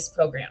neuter release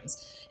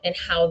programs, and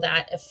how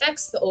that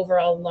affects the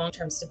overall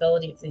long-term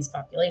stability of these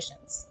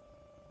populations.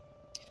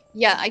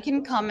 Yeah, I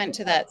can comment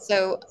to that.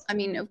 So, I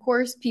mean, of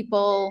course,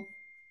 people,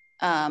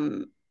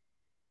 there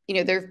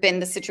have been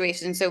the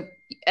situation. So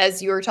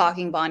as you were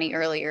talking, Bonnie,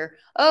 earlier,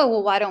 oh,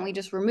 well, why don't we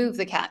just remove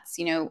the cats?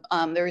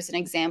 There was an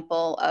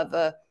example of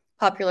a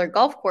popular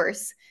golf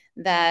course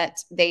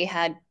that they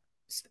had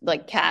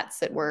like cats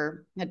that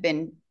had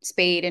been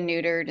spayed and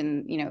neutered,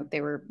 and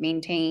they were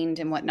maintained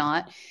and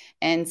whatnot,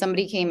 and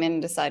somebody came in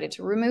and decided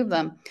to remove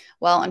them.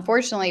 Well,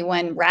 unfortunately,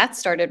 when rats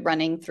started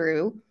running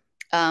through,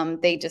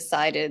 they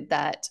decided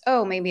that,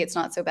 oh, maybe it's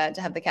not so bad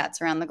to have the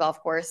cats around the golf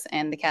course,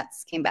 and the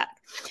cats came back.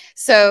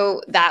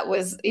 So that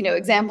was,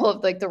 example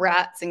of like the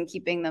rats and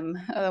keeping them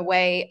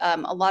away.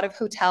 A lot of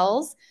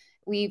hotels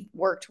we've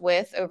worked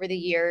with over the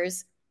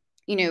years,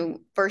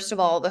 first of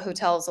all, the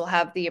hotels will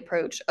have the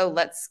approach, oh,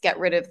 let's get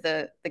rid of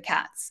the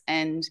cats,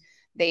 and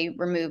they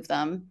remove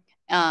them.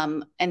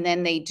 And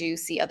then they do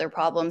see other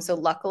problems. So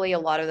luckily, a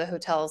lot of the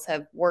hotels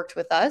have worked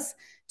with us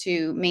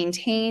to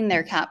maintain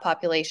their cat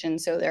population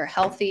so they're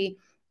healthy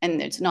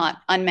and it's not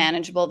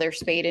unmanageable. They're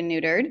spayed and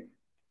neutered.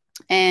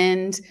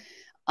 And,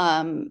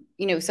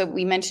 so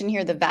we mentioned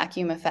here the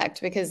vacuum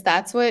effect, because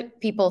that's what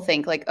people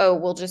think, like, oh,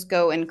 we'll just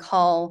go and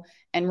call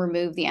and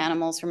remove the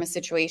animals from a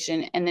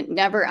situation. And it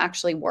never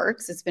actually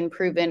works. It's been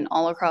proven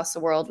all across the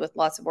world with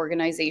lots of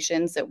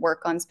organizations that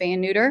work on spay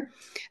and neuter,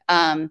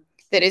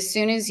 that as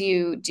soon as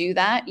you do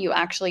that, you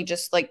actually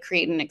just like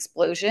create an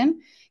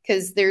explosion,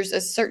 because there's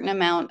a certain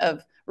amount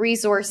of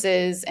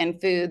resources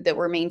and food that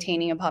we're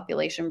maintaining a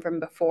population from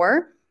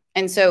before.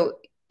 And so,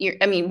 you're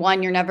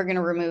never going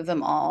to remove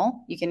them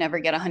all. You can never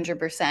get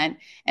 100%.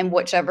 And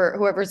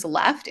whoever's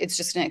left, it's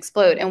just going to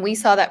explode. And we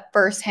saw that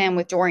firsthand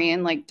with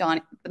Dorian, like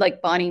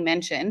Bonnie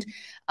mentioned.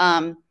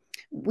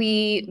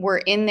 We were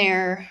in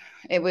there,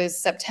 it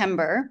was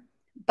September.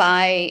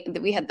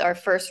 We had our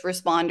first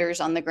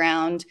responders on the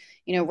ground,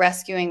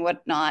 rescuing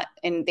whatnot.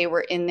 And they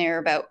were in there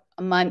about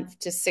a month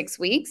to 6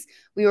 weeks.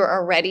 We were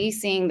already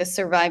seeing the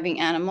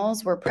surviving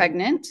animals were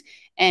pregnant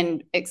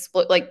and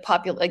explode, like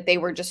they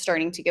were just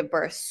starting to give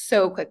birth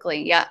so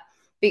quickly. Yeah,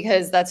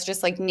 because that's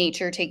just like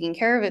nature taking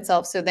care of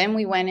itself. So then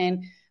we went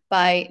in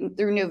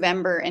through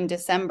November and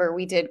December.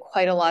 We did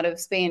quite a lot of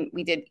spay, and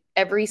we did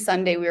every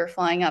Sunday. We were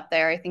flying up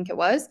there, I think it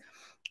was,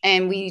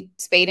 and we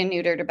spayed and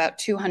neutered about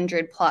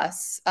 200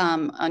 plus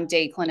on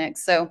day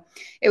clinics. So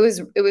it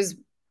was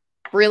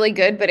really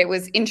good, but it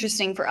was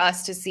interesting for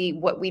us to see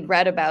what we'd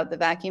read about the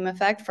vacuum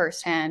effect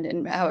firsthand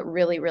and how it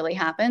really, really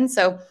happened.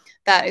 So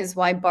that is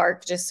why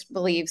BAARK just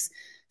believes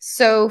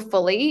so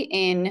fully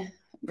in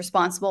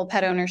responsible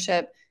pet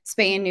ownership,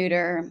 spay and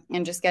neuter,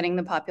 and just getting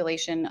the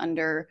population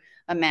under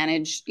a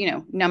managed,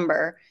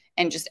 number,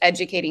 and just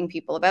educating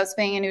people about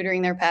spaying and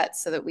neutering their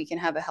pets so that we can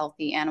have a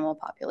healthy animal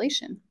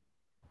population.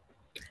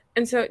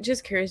 And so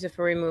just curious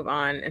before we move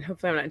on, and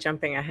hopefully I'm not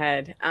jumping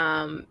ahead.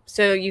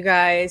 So you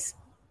guys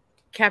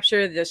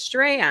capture the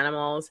stray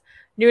animals,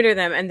 neuter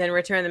them, and then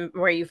return them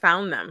where you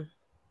found them.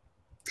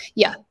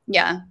 Yeah.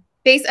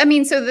 That's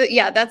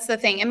the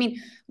thing.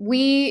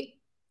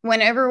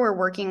 Whenever we're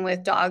working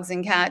with dogs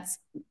and cats,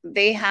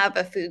 they have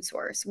a food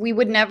source. We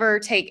would never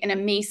take an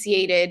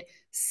emaciated,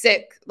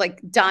 sick, like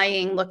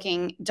dying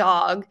looking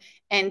dog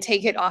and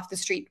take it off the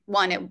street.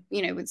 One,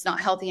 it's not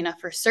healthy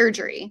enough for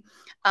surgery.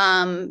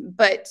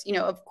 But,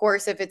 of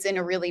course, if it's in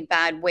a really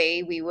bad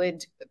way, we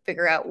would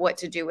figure out what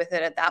to do with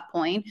it at that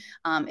point.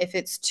 If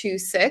it's too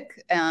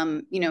sick,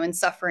 and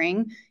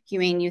suffering,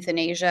 humane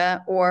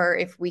euthanasia, or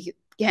if we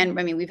can,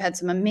 we've had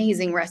some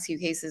amazing rescue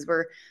cases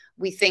where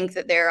we think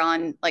that they're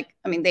on,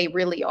 they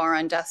really are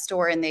on death's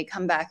door, and they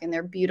come back and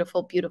they're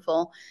beautiful,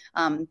 beautiful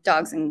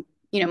dogs, and,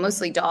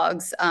 mostly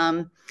dogs.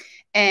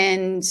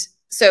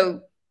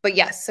 But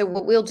yes, so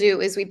what we'll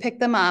do is we pick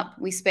them up,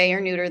 we spay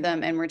or neuter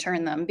them, and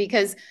return them,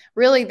 because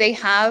really they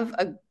have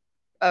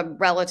a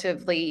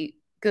relatively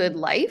good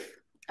life.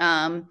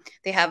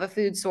 They have a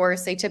food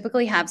source. They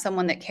typically have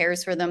someone that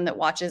cares for them, that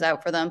watches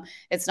out for them.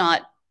 It's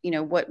not,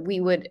 what we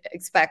would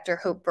expect or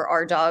hope for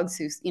our dogs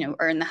who,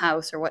 are in the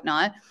house or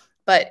whatnot,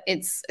 but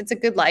it's a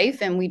good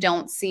life, and we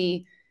don't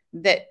see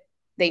that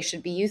they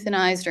should be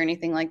euthanized or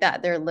anything like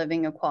that. They're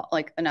living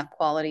enough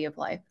quality of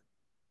life.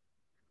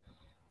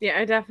 Yeah,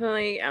 I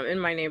definitely, in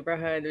my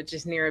neighborhood, which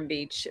is near a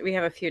beach, we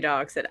have a few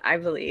dogs that I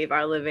believe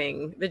are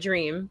living the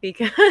dream,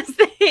 because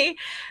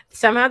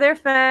somehow they're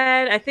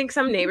fed. I think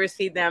some neighbors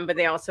feed them, but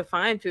they also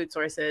find food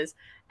sources,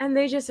 and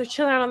they just are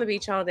chilling out on the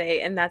beach all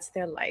day, and that's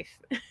their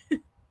life.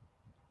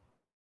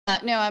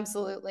 No,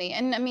 absolutely.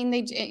 And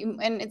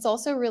and it's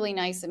also really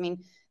nice. We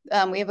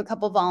have a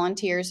couple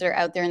volunteers that are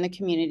out there in the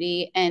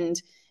community,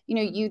 and,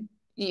 you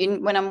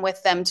when I'm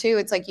with them too,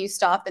 it's like you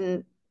stop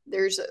and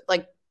there's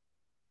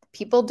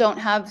people don't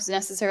have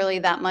necessarily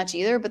that much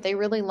either, but they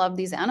really love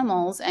these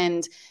animals.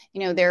 And,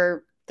 you know,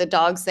 the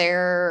dog's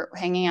there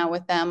hanging out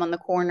with them on the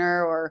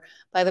corner or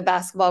by the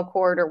basketball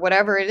court or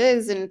whatever it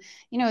is. And,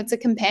 you know, it's a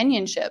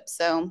companionship.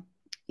 So,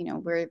 you know,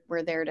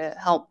 we're there to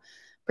help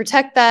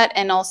protect that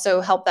and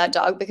also help that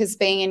dog, because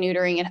spaying and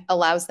neutering, it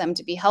allows them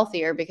to be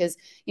healthier. Because,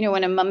 you know,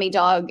 when a mummy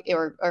dog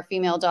or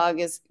female dog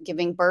is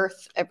giving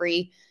birth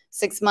every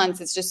 6 months,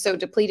 it's just so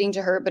depleting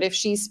to her. But if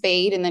she's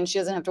spayed and then she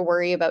doesn't have to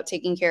worry about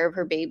taking care of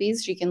her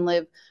babies, she can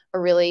live a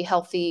really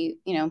healthy,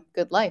 you know,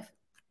 good life.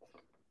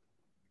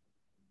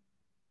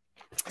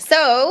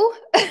 So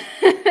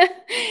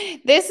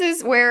this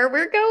is where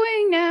we're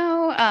going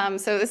now.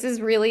 So this is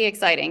really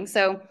exciting.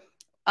 So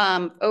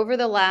over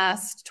the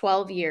last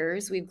 12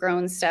 years, we've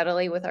grown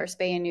steadily with our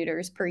spay and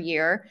neuters per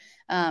year.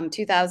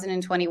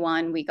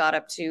 2021, we got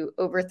up to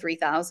over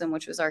 3,000,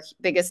 which was our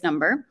biggest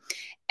number.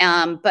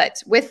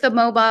 But with the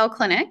mobile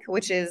clinic,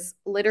 which is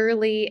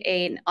literally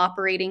an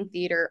operating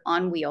theater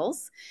on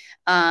wheels,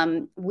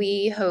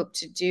 we hope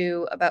to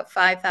do about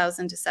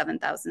 5,000 to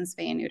 7,000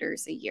 spay and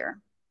neuters a year.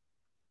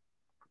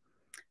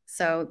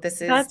 So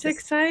that's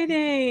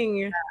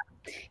exciting.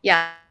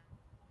 Yeah.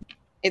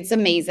 It's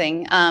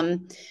amazing.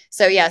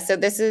 So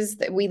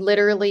we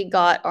literally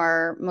got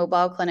our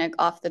mobile clinic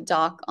off the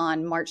dock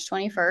on March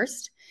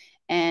 21st.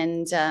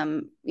 And,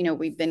 you know,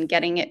 we've been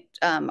getting it,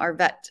 our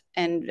vet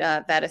and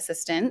vet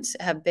assistant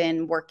have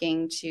been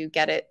working to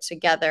get it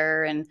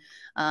together. And,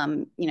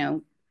 you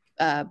know,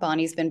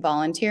 Bonnie's been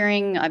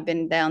volunteering. I've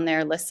been down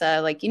there,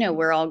 Lissa, like, you know,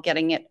 we're all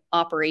getting it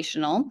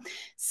operational.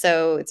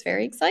 So it's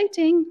very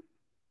exciting.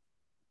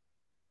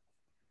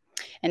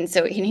 And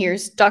so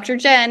here's Dr.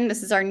 Jen.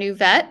 This is our new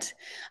vet.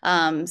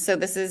 So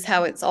this is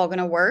how it's all going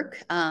to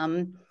work.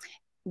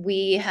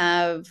 We're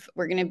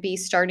going to be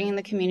starting in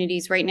the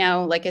communities right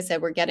now. Like I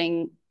said, we're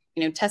getting,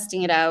 you know,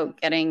 testing it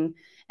out, getting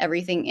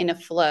everything in a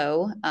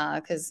flow,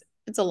 because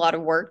it's a lot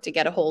of work to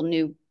get a whole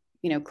new,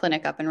 you know,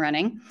 clinic up and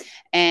running.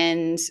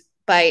 And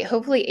by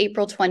hopefully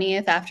April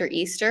 20th after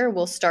Easter,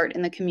 we'll start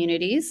in the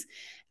communities,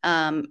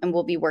 and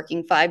we'll be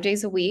working 5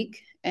 days a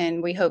week.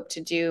 And we hope to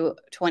do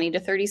 20 to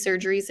 30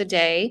 surgeries a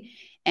day.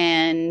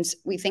 And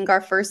we think our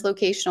first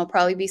location will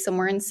probably be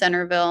somewhere in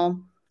Centerville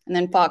and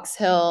then Fox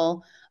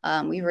Hill.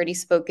 We've already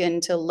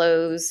spoken to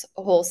Lowe's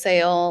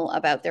Wholesale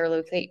about their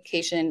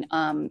location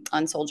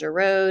on Soldier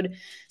Road.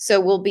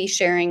 So we'll be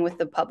sharing with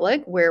the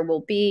public where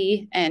we'll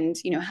be and,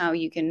 you know, how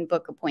you can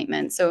book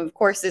appointments. So, of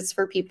course, it's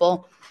for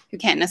people who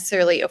can't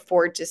necessarily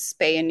afford to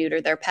spay and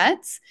neuter their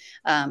pets.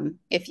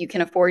 If you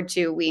can afford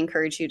to, we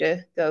encourage you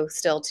to go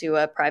still to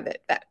a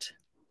private vet.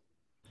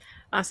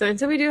 Awesome. And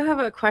so we do have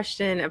a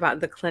question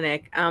about the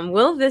clinic.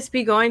 Will this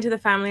be going to the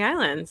Family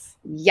Islands?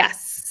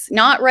 Yes,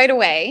 not right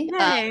away.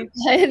 But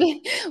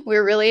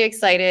we're really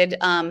excited.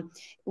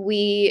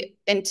 We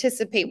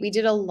anticipate, we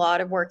did a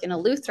lot of work in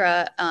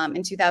Eleuthera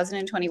in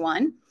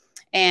 2021.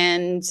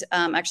 And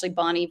actually,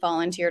 Bonnie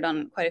volunteered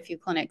on quite a few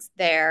clinics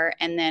there.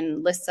 And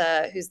then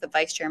Lissa, who's the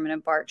vice chairman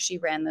of BAARK, she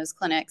ran those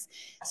clinics.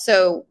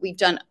 So we've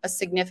done a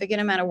significant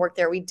amount of work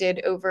there. We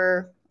did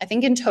over, I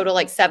think in total,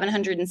 like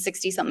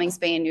 760 something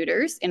spay and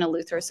neuters in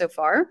Eleuthera so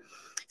far.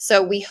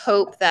 So we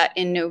hope that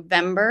in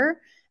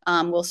November,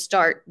 we'll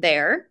start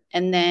there.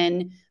 And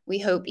then we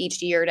hope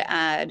each year to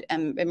add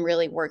and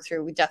really work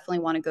through. We definitely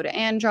want to go to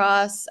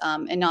Andros.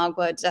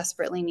 Inagua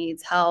desperately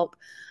needs help.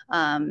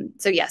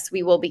 So yes,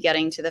 we will be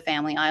getting to the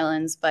Family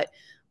Islands, but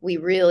we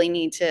really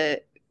need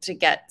to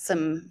get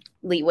some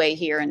leeway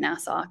here in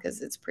Nassau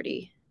because it's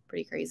pretty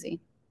crazy.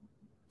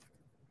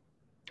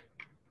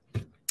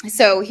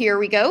 So here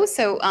we go.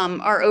 So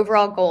our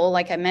overall goal,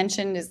 like I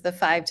mentioned, is the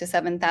 5,000 to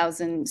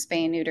 7,000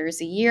 spay and neuters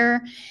a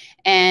year.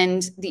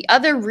 And the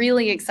other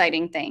really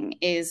exciting thing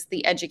is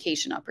the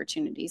education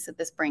opportunities that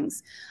this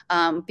brings.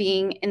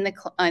 Being in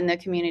the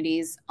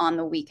communities on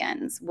the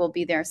weekends. We'll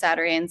be there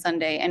Saturday and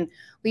Sunday. And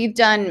we've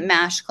done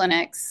MASH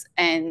clinics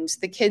and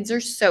the kids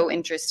are so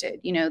interested.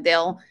 You know,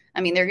 they're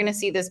going to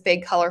see this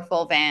big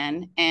colorful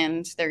van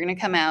and they're going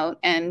to come out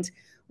and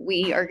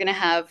we are going to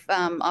have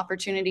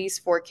opportunities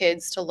for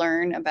kids to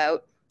learn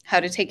about how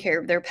to take care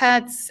of their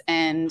pets.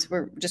 And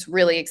we're just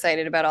really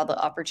excited about all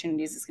the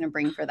opportunities it's going to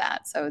bring for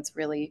that. So it's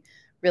really,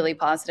 really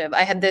positive.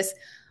 I had this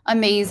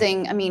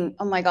amazing,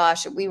 oh my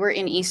gosh, we were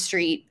in East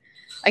Street.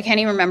 I can't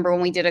even remember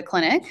when we did a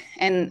clinic.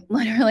 And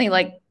literally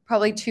like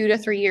probably 2 to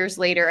 3 years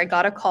later, I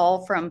got a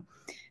call from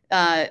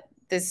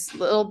this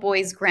little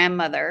boy's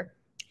grandmother.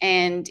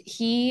 And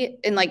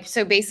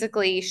so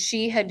basically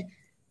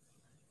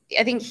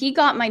I think he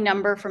got my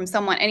number from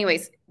someone.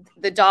 Anyways,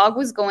 the dog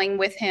was going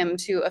with him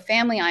to a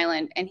family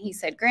island. And he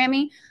said,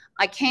 Grammy,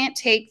 I can't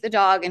take the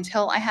dog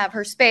until I have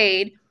her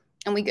spayed.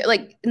 And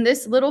and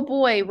this little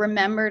boy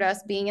remembered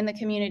us being in the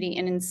community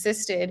and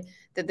insisted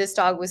that this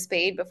dog was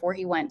spayed before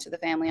he went to the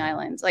family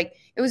island. Like,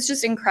 it was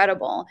just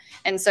incredible.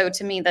 And so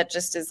to me, that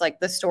just is like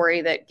the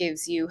story that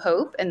gives you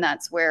hope. And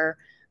that's where,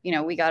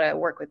 we got to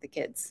work with the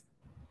kids.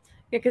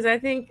 Yeah, because I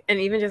think, and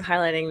even just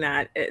highlighting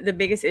that, the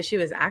biggest issue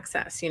is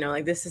access.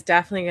 Like this is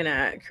definitely going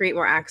to create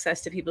more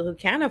access to people who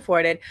can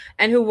afford it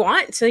and who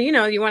want to, you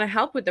want to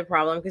help with the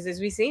problem. Because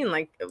as we've seen,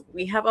 like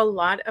we have a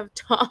lot of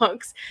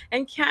dogs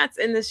and cats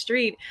in the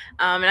street.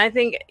 And I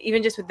think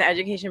even just with the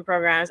education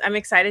programs, I'm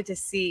excited to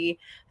see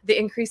the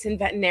increase in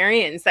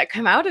veterinarians that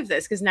come out of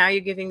this, because now you're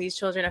giving these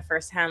children a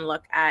firsthand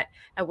look at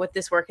what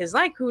this work is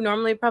like, who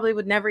normally probably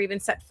would never even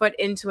set foot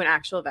into an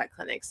actual vet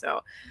clinic.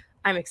 So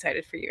I'm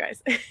excited for you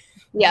guys.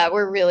 Yeah,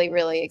 we're really,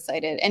 really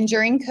excited. And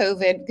during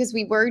COVID, because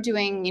we were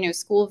doing,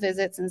 school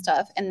visits and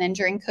stuff, and then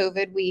during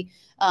COVID, we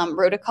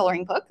wrote a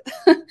coloring book.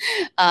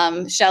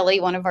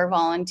 Shelly, one of our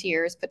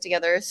volunteers, put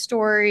together a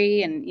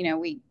story, and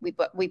we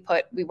worked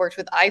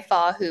with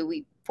IFA, who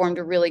we formed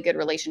a really good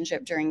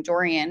relationship during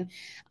Dorian,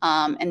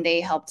 and they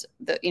helped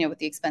with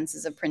the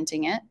expenses of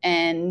printing it.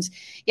 And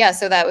yeah,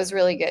 so that was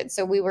really good.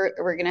 So we're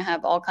going to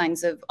have all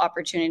kinds of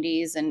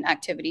opportunities and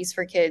activities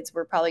for kids.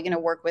 We're probably going to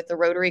work with the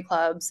Rotary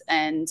clubs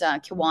and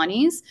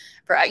Kiwanis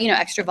for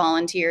extra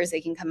volunteers.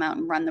 They can come out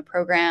and run the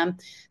program.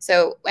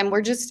 So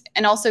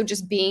and also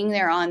just being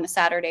there on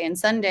Saturday and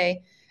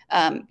Sunday.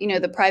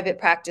 The private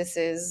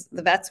practices,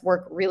 the vets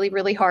work really,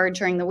 really hard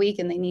during the week,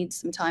 and they need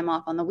some time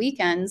off on the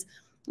weekends.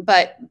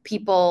 But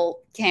people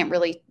can't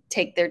really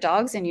take their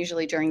dogs in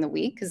usually during the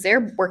week because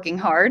they're working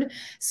hard.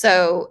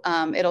 So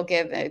it'll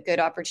give a good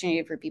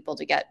opportunity for people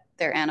to get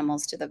their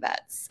animals to the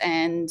vets.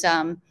 And,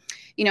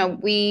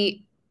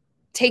 we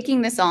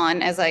taking this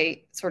on, as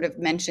I sort of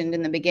mentioned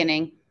in the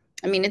beginning,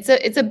 I mean,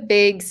 it's a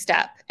big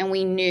step, and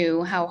we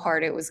knew how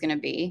hard it was going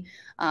to be.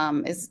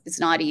 It's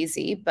not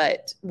easy,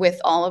 but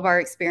with all of our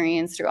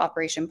experience through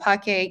Operation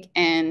Puckache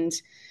and,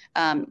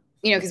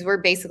 because we're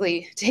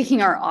basically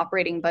taking our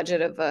operating budget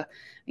of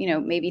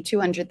maybe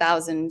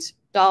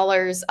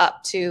 $200,000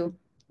 up to,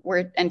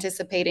 we're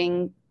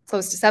anticipating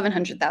close to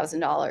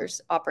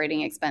 $700,000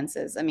 operating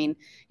expenses. I mean,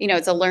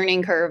 it's a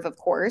learning curve, of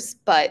course,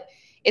 but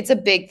it's a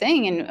big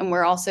thing. And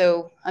we're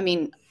also,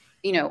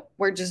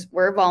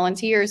 we're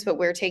volunteers, but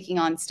we're taking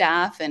on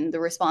staff and the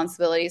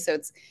responsibility. So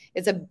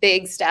it's a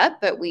big step,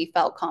 but we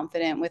felt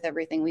confident with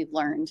everything we've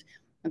learned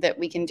that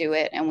we can do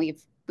it. And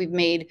we've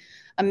made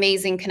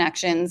amazing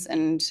connections,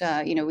 and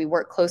we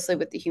work closely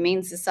with the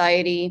Humane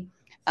Society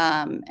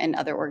and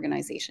other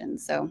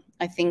organizations. So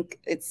I think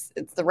it's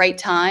the right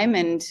time,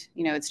 and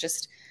it's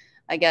just,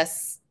 I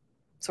guess,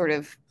 sort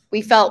of,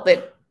 we felt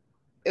that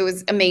it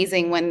was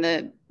amazing when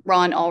the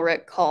Ron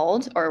Ulrich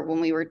called, or when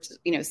we were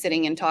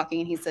sitting and talking,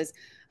 and he says,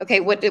 "Okay,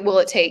 what will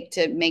it take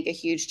to make a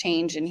huge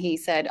change?" And he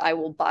said, "I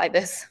will buy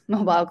this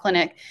mobile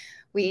clinic."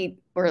 We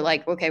were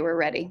like, "Okay, we're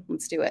ready.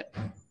 Let's do it."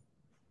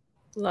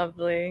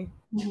 Lovely.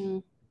 Mm-hmm.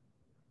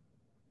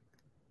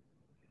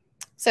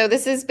 So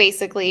this is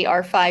basically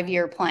our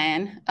 5-year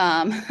plan.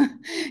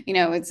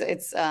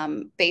 It's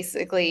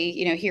basically,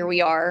 here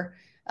we are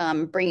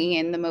bringing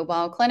in the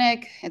mobile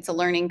clinic. It's a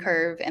learning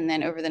curve. And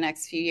then over the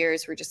next few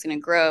years, we're just going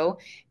to grow.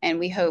 And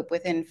we hope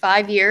within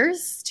 5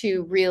 years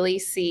to really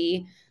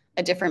see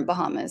a different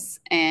Bahamas.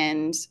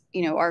 And,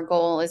 our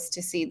goal is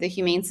to see the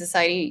Humane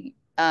Society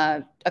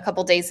a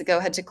couple days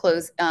ago had to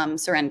close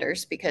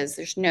surrenders because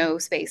there's no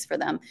space for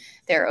them.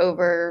 They're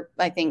over,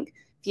 I think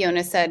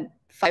Fiona said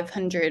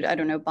 500, I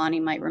don't know, Bonnie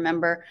might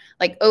remember,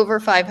 like over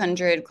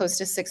 500, close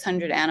to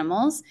 600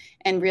 animals.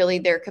 And really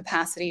their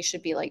capacity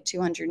should be like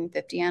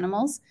 250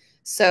 animals.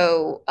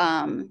 So,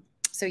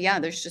 yeah,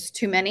 there's just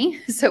too many.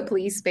 So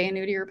please spay and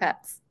neuter your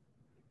pets.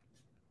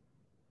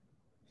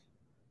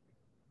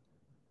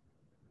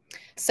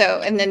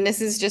 So, and then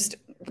this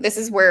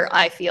is where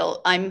I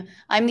feel I'm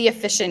the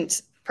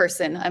efficient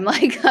person. I'm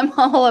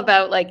all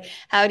about like,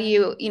 how do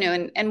you,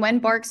 and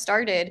when BAARK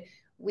started,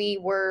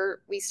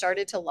 we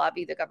started to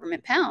lobby the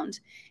government pound.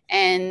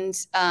 And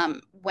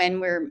when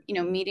we're,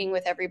 meeting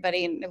with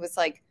everybody, and it was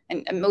like,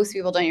 and most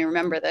people don't even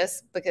remember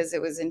this because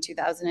it was in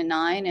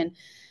 2009,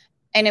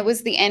 and it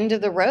was the end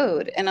of the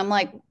road. And I'm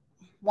like,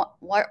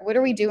 what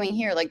are we doing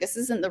here? Like, this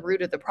isn't the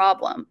root of the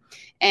problem.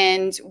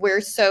 And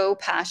we're so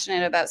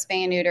passionate about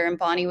spay and neuter. And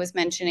Bonnie was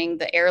mentioning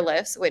the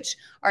airlifts, which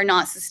are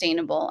not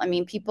sustainable. I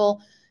mean,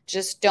 people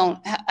just don't,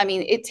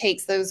 it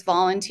takes those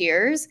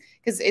volunteers,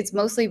 because it's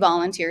mostly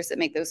volunteers that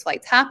make those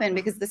flights happen,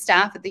 because the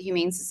staff at the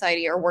Humane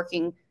Society are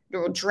working,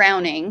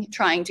 drowning,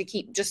 trying to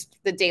keep just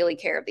the daily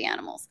care of the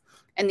animals.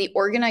 And the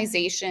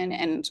organization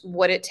and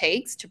what it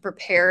takes to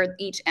prepare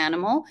each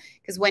animal,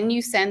 because when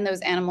you send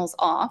those animals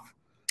off,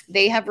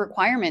 they have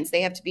requirements.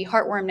 They have to be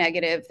heartworm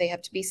negative. They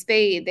have to be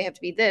spayed. They have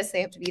to be this.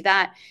 They have to be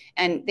that.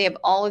 And they have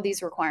all of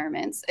these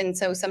requirements. And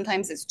so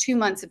sometimes it's 2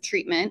 months of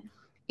treatment.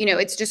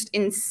 It's just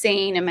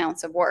insane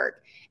amounts of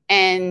work.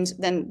 And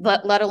then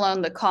let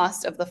alone the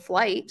cost of the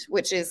flight,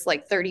 which is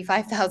like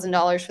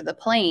 $35,000 for the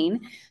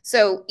plane.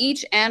 So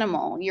each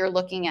animal, you're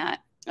looking at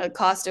a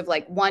cost of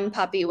like one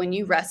puppy when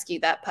you rescue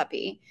that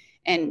puppy,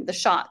 and the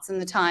shots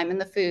and the time and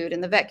the food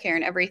and the vet care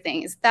and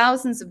everything is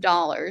thousands of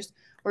dollars.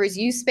 Whereas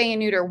you spay and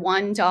neuter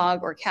one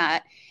dog or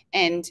cat,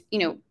 and,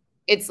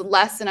 it's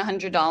less than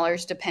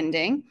 $100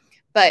 depending.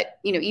 But,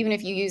 even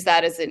if you use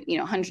that as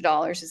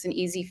 $100 is an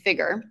easy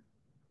figure.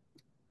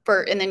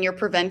 and then you're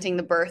preventing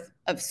the birth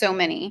of so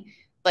many.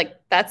 Like,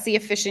 that's the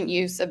efficient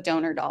use of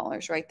donor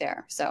dollars right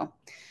there. So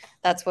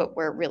that's what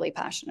we're really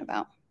passionate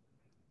about.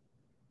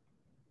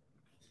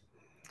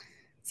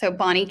 So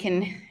Bonnie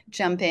can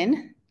jump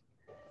in.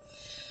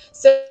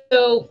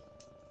 So,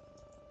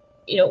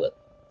 you know,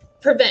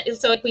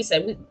 so like we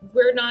said,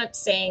 we're not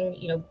saying,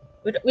 you know,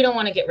 we don't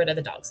want to get rid of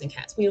the dogs and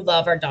cats. We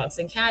love our dogs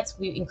and cats.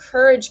 We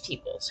encourage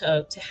people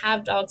to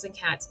have dogs and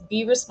cats,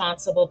 be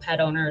responsible pet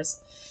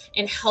owners,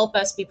 and help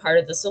us be part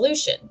of the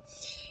solution.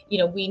 You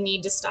know, we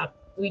need to stop.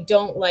 We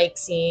don't like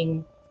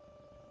seeing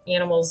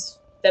animals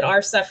that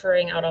are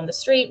suffering out on the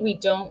street. We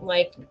don't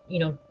like,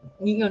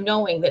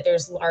 knowing that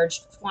there's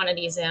large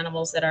quantities of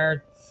animals that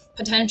are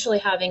potentially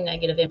having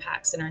negative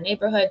impacts in our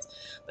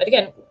neighborhoods. But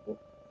again,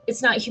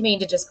 it's not humane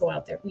to just go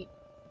out there. We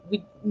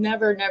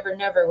never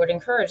would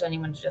encourage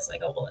anyone to just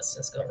like, oh, well, let's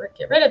just go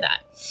get rid of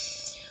that.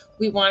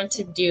 We want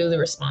to do the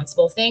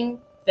responsible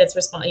thing that's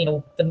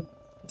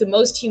the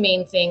most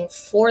humane thing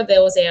for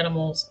those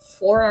animals,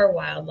 for our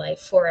wildlife,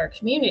 for our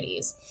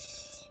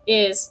communities,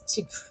 is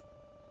to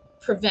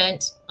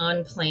prevent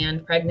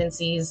unplanned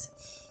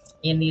pregnancies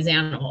in these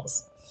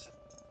animals.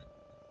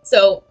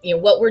 So,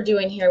 what we're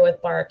doing here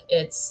with BAARK,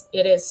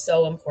 it is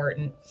so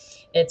important.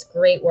 It's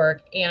great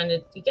work.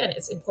 And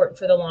it's important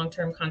for the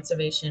long-term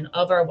conservation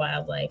of our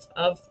wildlife,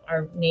 of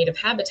our native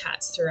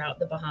habitats throughout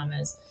the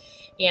Bahamas,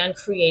 and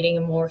creating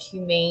a more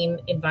humane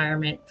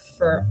environment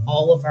for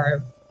all of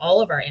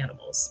our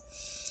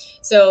animals.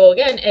 So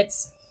again,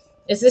 it's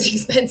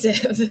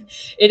expensive.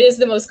 It is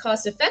the most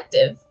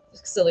cost-effective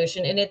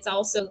solution, and it's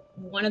also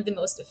one of the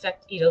most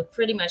effective,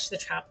 pretty much the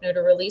trap,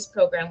 neuter, release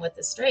program with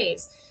the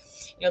strays.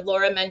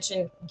 Laura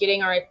mentioned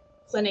getting our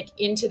clinic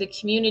into the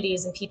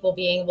communities and people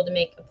being able to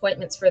make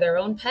appointments for their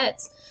own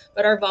pets,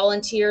 but our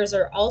volunteers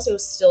are also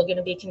still going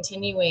to be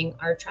continuing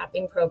our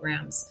trapping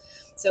programs.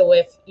 So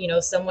if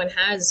someone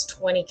has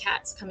 20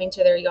 cats coming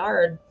to their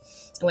yard,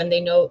 when they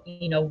know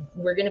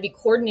we're going to be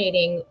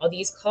coordinating all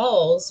these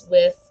calls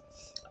with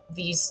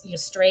these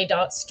stray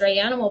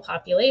animal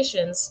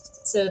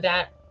populations, so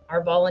that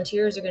our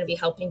volunteers are going to be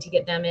helping to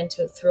get them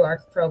through our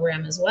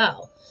program as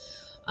well.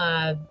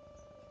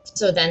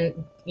 So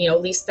then,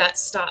 at least that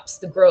stops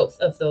the growth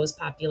of those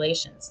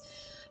populations.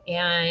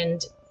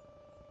 And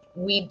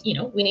we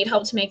need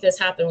help to make this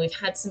happen. We've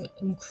had some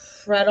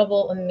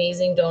incredible,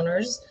 amazing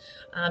donors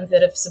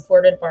that have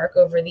supported BAARK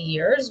over the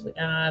years,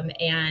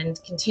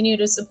 and continue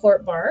to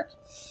support BAARK.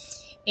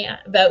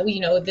 But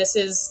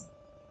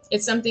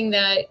it's something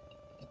that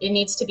it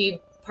needs to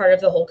be part of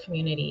the whole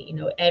community.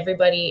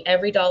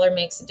 Every dollar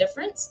makes a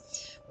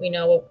difference. We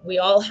know we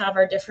all have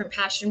our different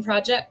passion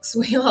projects.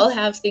 We all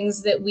have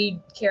things that we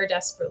care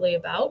desperately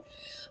about.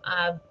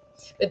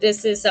 But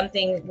this is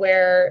something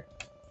where,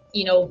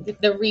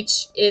 the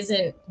reach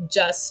isn't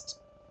just,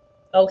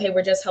 okay,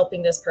 we're just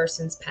helping this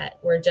person's pet.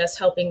 We're just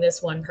helping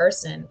this one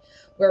person.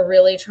 We're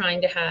really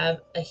trying to have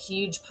a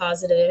huge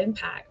positive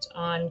impact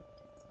on,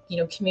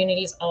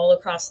 communities all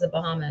across the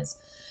Bahamas.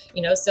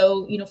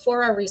 So,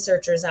 for our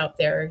researchers out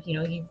there,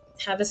 you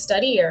have a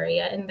study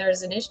area and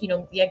there's an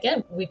issue,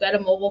 again, we've got a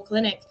mobile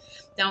clinic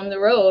down the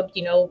road,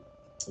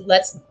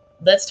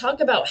 let's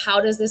talk about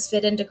how does this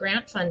fit into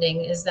grant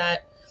funding? Is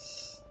that,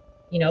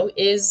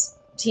 is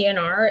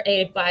TNR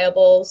a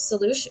viable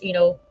solution,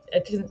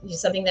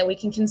 something that we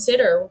can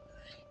consider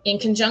in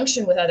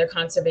conjunction with other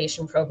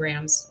conservation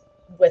programs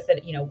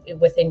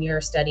within your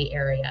study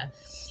area.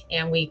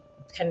 And we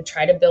can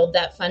try to build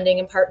that funding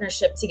and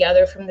partnership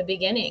together from the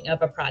beginning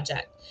of a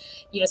project.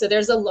 So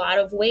there's a lot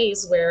of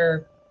ways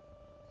where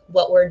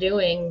what we're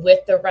doing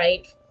with the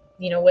right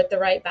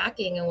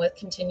backing and with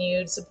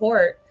continued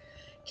support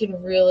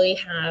can really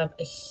have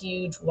a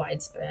huge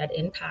widespread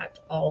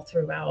impact all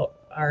throughout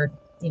our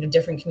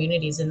different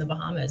communities in the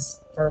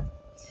Bahamas for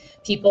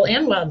people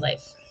and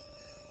wildlife.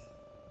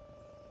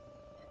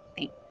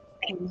 Thank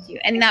you.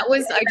 And that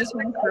was, I just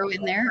want to throw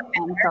in there,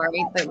 I'm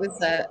sorry, that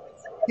was a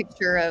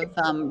picture of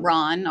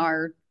Ron,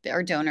 our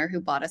donor who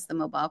bought us the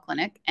mobile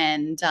clinic,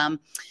 and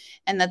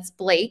that's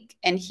Blake.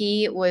 And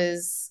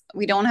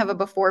we don't have a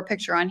before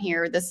picture on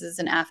here. This is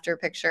an after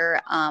picture.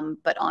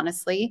 But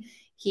honestly,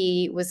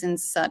 he was in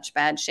such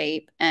bad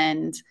shape.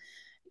 And,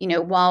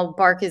 while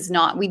BAARK is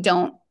not,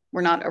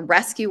 we're not a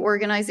rescue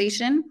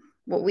organization.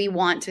 What we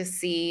want to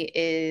see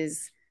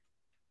is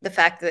the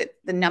fact that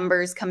the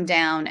numbers come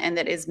down and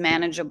that is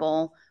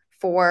manageable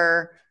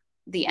for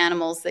the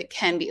animals that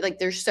can be, like,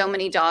 there's so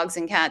many dogs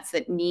and cats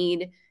that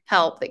need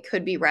help that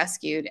could be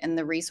rescued, and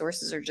the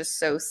resources are just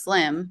so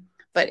slim.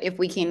 But if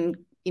we can,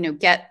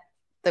 get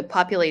the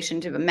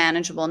population to a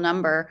manageable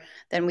number,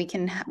 then we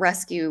can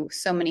rescue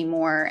so many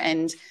more.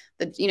 And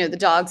the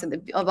dogs at the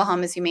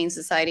Bahamas Humane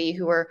Society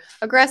who are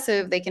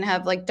aggressive, they can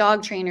have like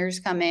dog trainers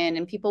come in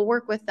and people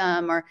work with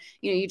them, or,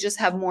 you just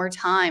have more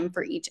time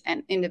for each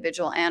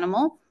individual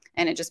animal,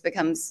 and it just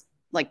becomes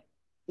like,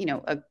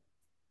 a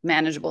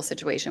manageable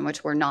situation,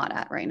 which we're not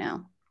at right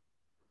now.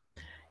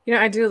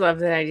 I do love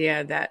the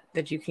idea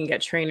that you can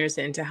get trainers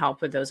in to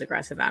help with those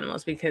aggressive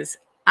animals, because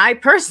I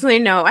personally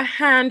know a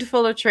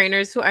handful of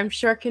trainers who I'm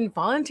sure can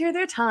volunteer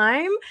their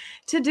time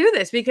to do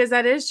this, because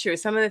that is true.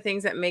 Some of the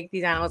things that make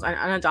these animals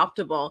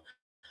unadoptable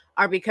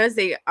are because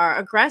they are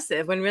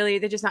aggressive when really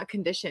they're just not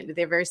conditioned.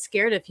 They're very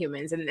scared of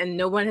humans, and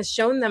no one has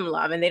shown them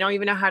love, and they don't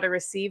even know how to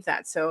receive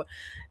that. So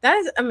that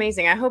is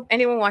amazing. I hope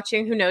anyone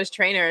watching who knows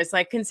trainers,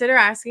 like, consider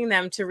asking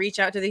them to reach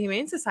out to the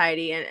Humane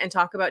Society and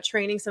talk about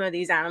training some of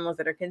these animals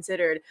that are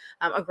considered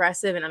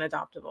aggressive and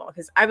unadoptable.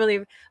 Because I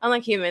believe,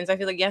 unlike humans, I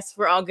feel like, yes,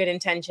 we're all good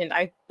intentioned.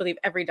 I believe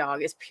every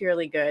dog is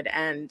purely good,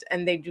 and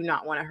they do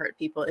not want to hurt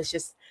people. It's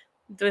just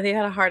they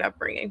had a hard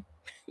upbringing.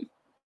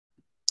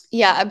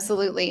 Yeah,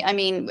 absolutely. I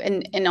mean,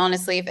 and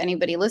honestly, if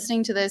anybody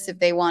listening to this, if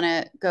they want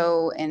to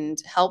go and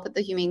help at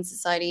the Humane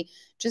Society,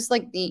 just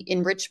like the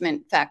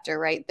enrichment factor,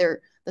 right?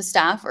 The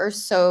staff are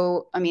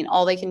so, I mean,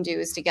 all they can do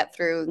is to get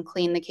through and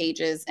clean the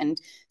cages.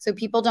 And so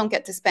people don't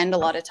get to spend a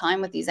lot of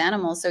time with these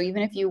animals. So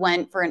even if you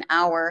went for an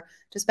hour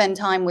to spend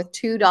time with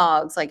 2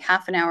 dogs, like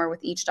half an hour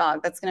with each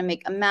dog, that's going to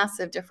make a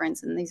massive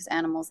difference in these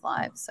animals'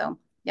 lives. So,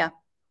 yeah.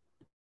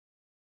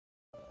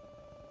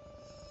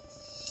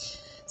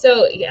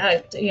 So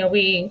yeah,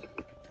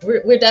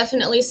 we're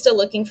definitely still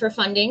looking for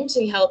funding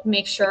to help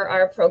make sure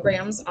our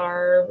programs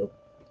are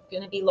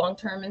going to be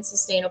long-term and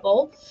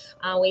sustainable.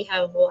 We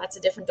have lots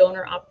of different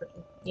donor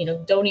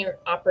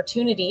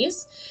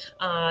opportunities.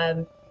 We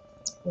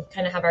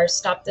kind of have our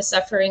Stop the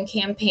Suffering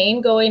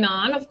campaign going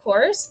on, of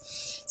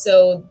course.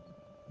 So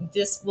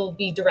this will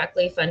be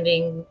directly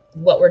funding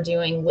what we're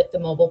doing with the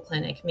mobile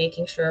clinic,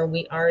 making sure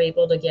we are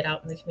able to get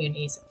out in the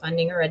communities,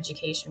 funding our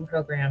education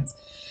programs.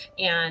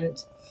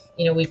 And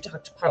we've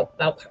talked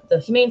about the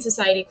Humane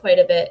Society quite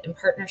a bit in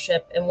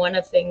partnership. And one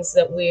of the things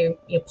that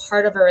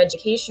part of our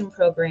education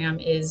program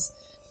is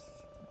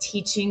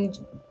teaching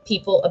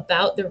people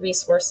about the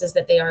resources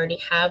that they already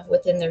have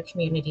within their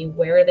community,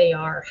 where they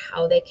are,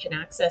 how they can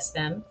access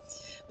them,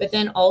 but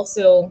then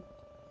also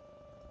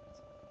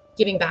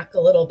giving back a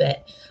little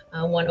bit.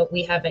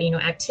 We have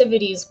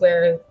activities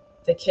where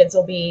the kids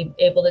will be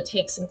able to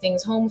take some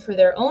things home for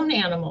their own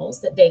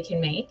animals that they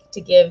can make to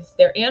give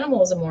their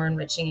animals a more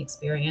enriching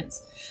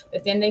experience.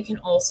 But then they can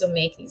also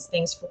make these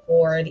things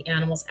for the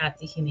animals at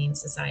the Humane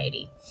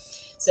Society.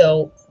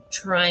 So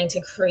trying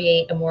to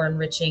create a more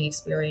enriching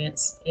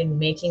experience in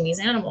making these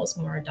animals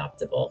more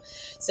adoptable.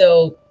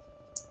 So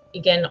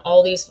again,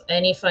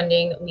 any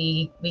funding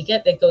we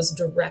get that goes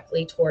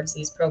directly towards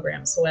these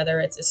programs. So whether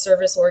it's a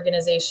service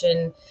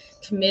organization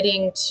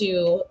committing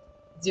to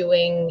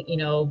doing,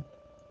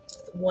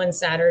 one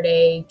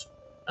Saturday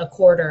a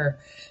quarter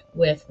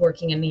with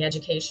working in the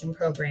education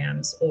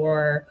programs,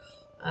 or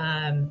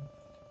an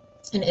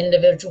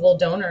individual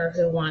donor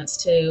who wants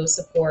to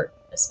support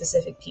a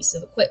specific piece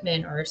of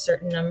equipment or a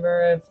certain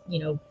number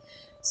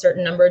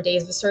of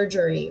days of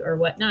surgery or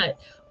whatnot.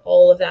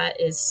 All of that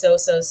is so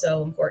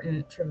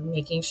important for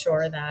making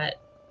sure that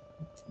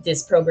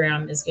this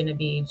program is going to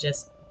be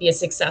as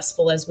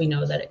successful as we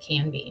know that it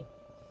can be.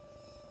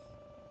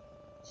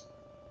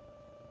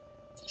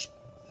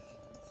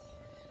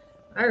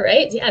 All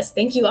right. Yes.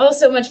 Thank you all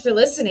so much for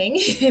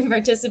listening and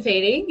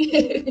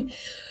participating.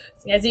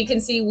 As you can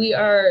see, we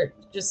are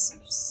just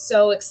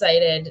so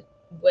excited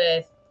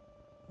with,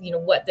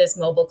 what this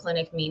mobile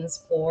clinic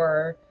means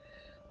for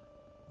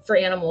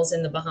animals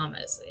in the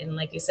Bahamas. And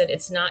like you said,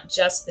 it's not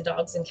just the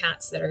dogs and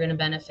cats that are going to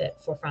benefit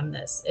from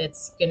this.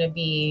 It's going to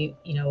be,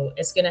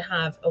 it's going to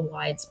have a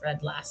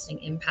widespread lasting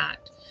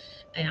impact,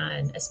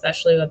 and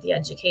especially with the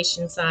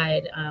education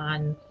side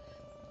on,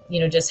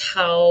 just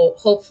how,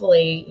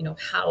 hopefully,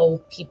 how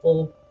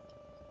people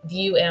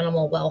view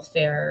animal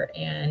welfare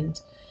and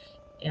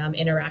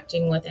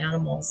interacting with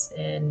animals.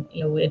 And,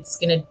 it's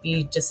going to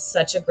be just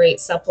such a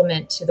great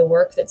supplement to the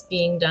work that's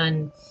being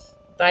done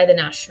by the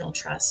National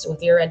Trust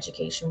with your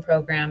education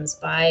programs,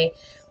 by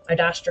our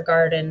Dasher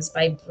Gardens,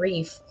 by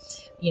Brief,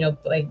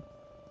 by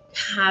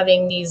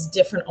having these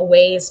different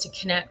ways to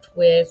connect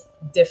with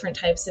different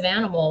types of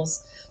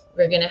animals.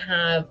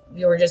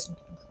 We're just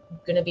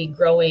going to be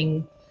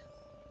growing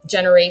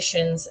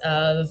generations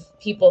of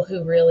people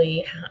who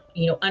really,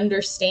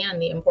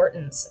 understand the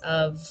importance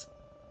of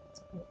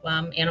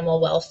animal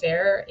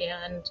welfare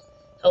and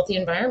healthy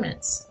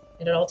environments.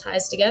 And it all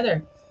ties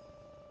together.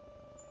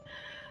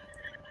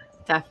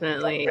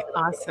 Definitely.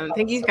 Awesome.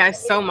 Thank you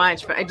guys so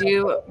much. But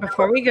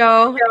before we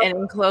go and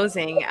in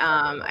closing,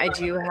 I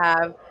do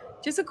have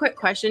just a quick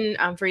question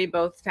for you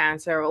both to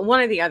answer, one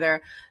or the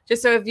other.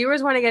 Just so if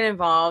viewers want to get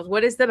involved,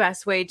 what is the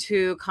best way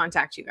to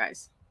contact you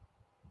guys?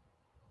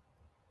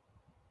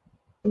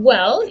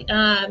 Well,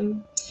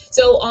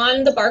 so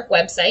on the BAARK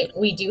website,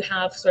 we do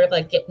have sort of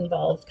like get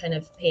involved kind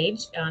of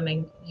page,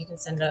 and you can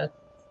send a,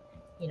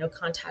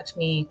 contact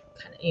me,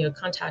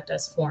 contact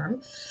us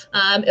form.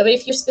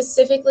 If you're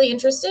specifically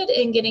interested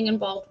in getting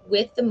involved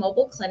with the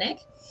mobile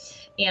clinic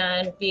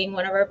and being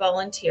one of our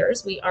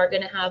volunteers, we are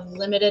going to have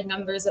limited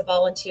numbers of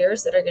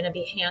volunteers that are going to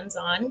be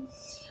hands-on,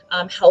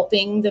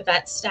 helping the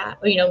vet staff.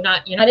 You're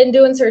not in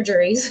doing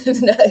surgeries.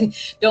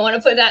 Don't want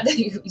to put that.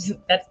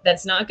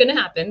 That's not going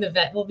to happen. The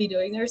vet will be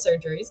doing their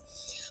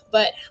surgeries,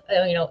 but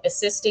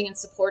assisting and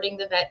supporting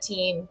the vet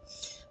team,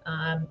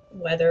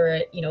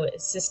 whether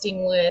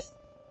assisting with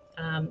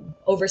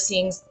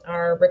overseeing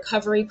our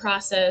recovery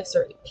process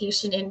or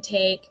patient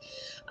intake.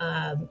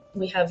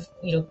 We have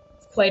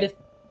quite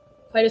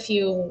a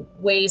few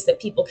ways that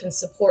people can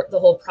support the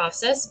whole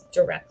process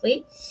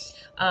directly.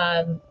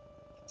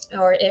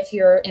 Or if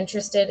you're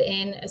interested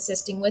in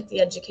assisting with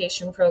the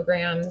education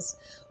programs,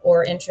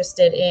 or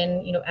interested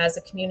in, as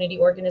a community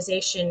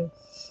organization,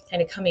 kind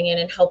of coming in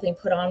and helping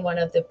put on one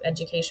of the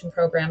education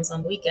programs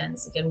on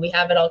weekends. Again, we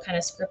have it all kind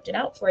of scripted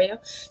out for you.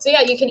 So yeah,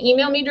 you can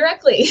email me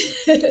directly.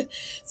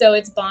 So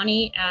it's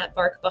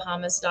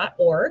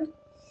bonnie@barkbahamas.org.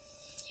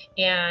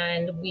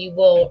 And we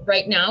will,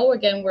 right now,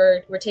 again,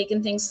 we're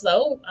taking things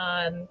slow.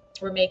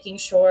 We're making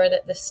sure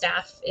that the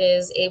staff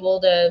is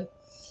able to,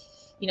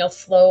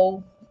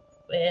 flow,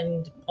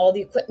 and all the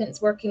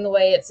equipment's working the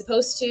way it's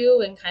supposed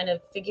to, and kind of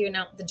figuring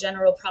out the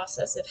general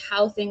process of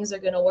how things are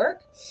going to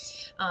work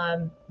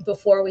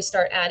before we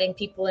start adding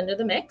people into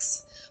the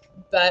mix.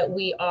 But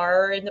we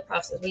are in the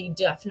process. We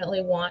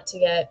definitely want to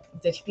get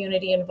the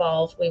community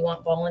involved. We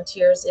want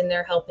volunteers in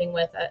there helping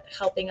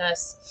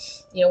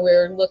us.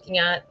 We're looking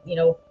at,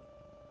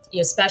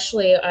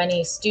 especially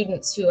any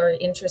students who are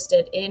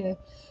interested in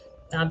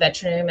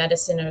veterinary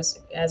medicine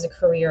as a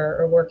career,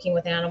 or working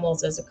with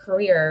animals as a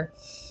career,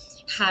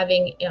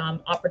 having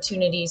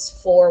opportunities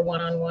for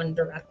one-on-one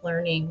direct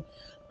learning.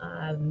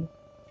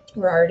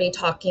 We're already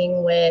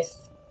talking with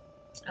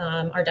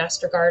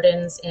Ardastra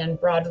Gardens and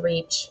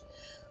Broadreach,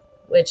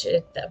 which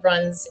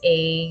runs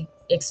a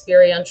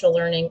experiential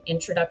learning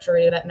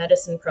introductory vet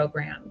medicine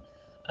program,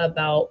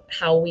 about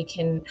how we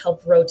can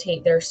help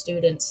rotate their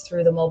students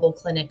through the mobile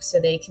clinic so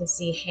they can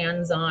see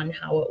hands-on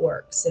how it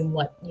works and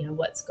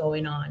what's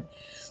going on.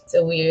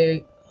 So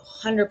we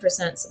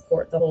 100%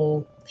 support the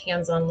whole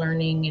hands-on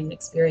learning and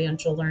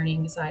experiential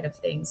learning side of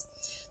things.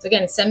 So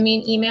again, send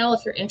me an email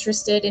if you're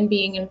interested in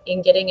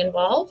getting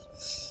involved.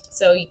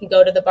 So you can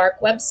go to the BAARK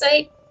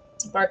website,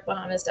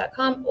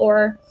 barkbahamas.com,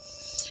 or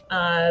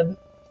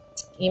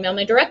email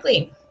me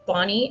directly,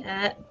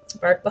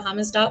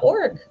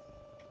 bonnie@barkbahamas.org.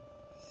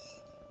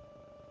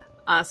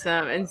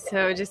 Awesome. And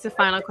so just a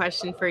final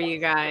question for you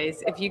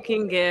guys. If you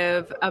can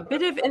give a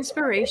bit of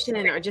inspiration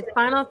or just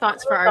final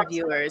thoughts for our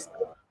viewers,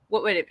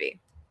 what would it be?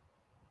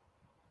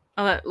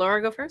 I'll let Laura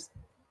go first.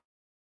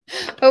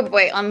 Oh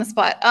boy, on the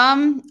spot.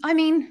 I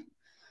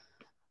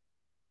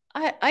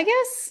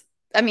guess,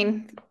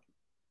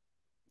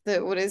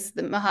 what is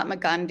the Mahatma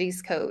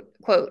Gandhi's quote?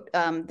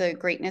 The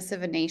greatness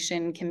of a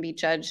nation can be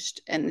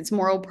judged, and its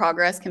moral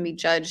progress can be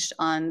judged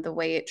on the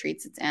way it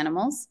treats its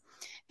animals.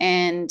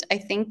 And I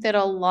think that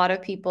a lot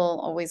of people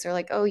always are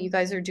like, oh, you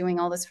guys are doing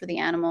all this for the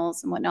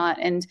animals and whatnot.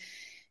 And,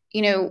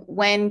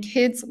 when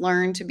kids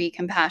learn to be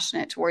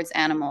compassionate towards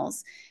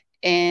animals,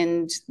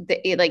 and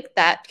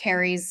that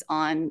carries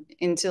on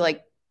into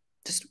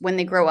just when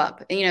they grow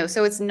up,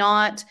 so it's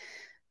not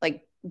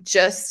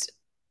just,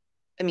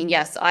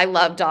 yes, I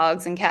love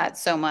dogs and cats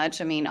so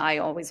much. I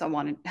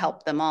want to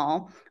help them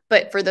all.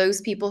 But for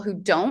those people who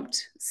don't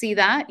see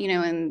that,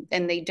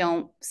 and they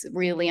don't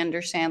really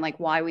understand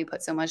why we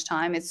put so much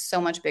time, it's so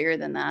much bigger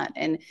than that.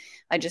 And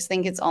I just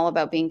think it's all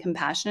about being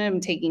compassionate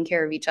and taking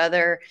care of each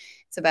other.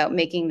 It's about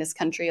making this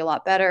country a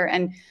lot better.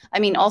 And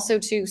also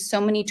too,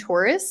 so many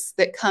tourists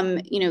that come,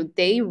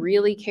 they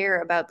really care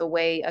about the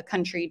way a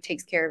country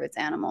takes care of its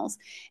animals.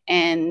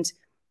 And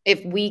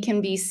if we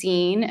can be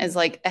seen as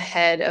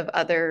ahead of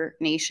other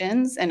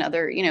nations and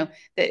other,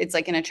 that it's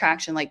an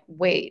attraction,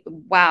 wait,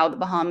 wow, the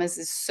Bahamas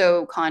is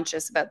so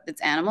conscious about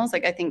its animals.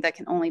 I think that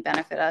can only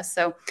benefit us.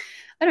 So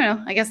I don't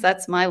know. I guess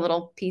that's my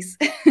little piece.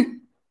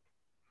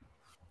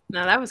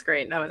 No, that was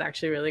great. That was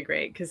actually really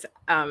great. Because,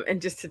 and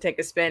just to take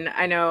a spin,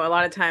 I know a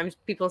lot of times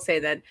people say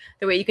that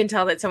the way you can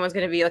tell that someone's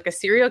going to be a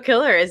serial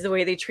killer is the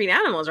way they treat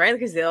animals, right?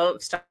 Because they'll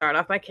start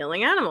off by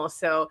killing animals.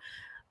 So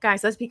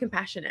guys, let's be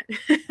compassionate.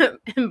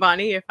 And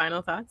Bonnie, your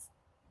final thoughts?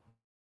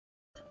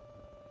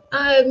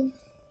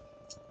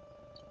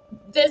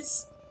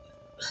 This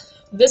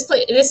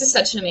place, this is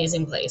such an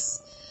amazing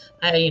place.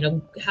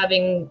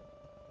 Having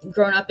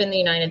grown up in the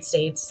United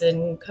States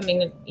and coming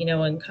to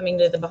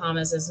the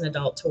Bahamas as an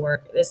adult to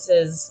work,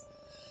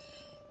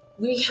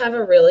 we have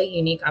a really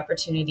unique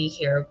opportunity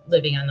here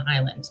living on the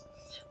island.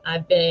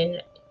 I've been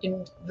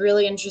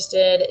really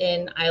interested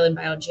in island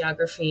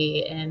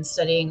biogeography and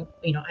studying,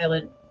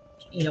 island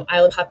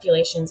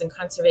populations and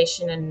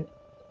conservation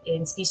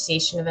and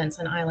speciation events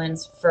on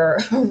islands for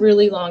a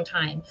really long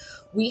time.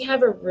 We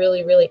have a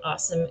really, really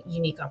awesome,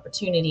 unique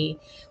opportunity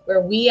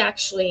where we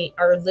actually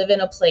live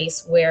in a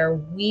place where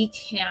we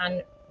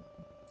can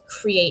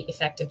create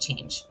effective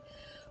change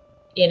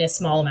in a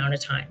small amount of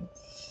time.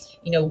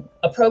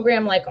 A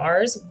program like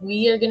ours,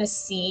 we are going to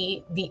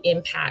see the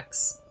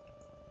impacts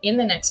in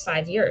the next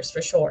 5 years,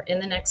 for sure, in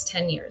the next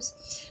 10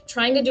 years.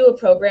 Trying to do a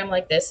program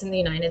like this in the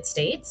United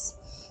States,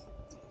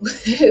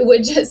 it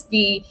would just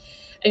be,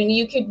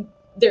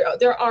 there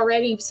are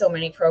already so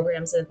many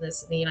programs like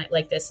this in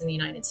the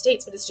United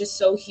States, but it's just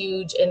so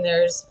huge. And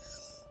there's,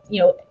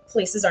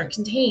 places aren't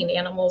contained.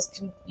 Animals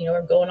can,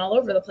 are going all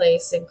over the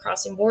place and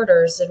crossing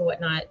borders and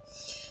whatnot.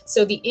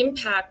 So the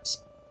impact,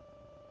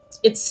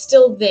 it's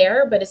still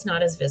there, but it's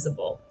not as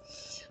visible.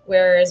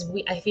 Whereas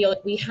I feel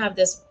like we have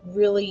this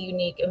really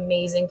unique,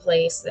 amazing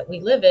place that we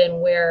live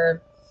in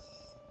where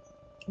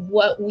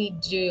what we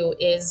do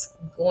is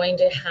going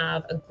to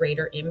have a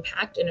greater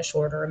impact in a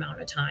shorter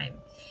amount of time.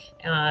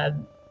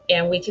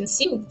 And we can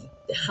see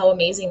how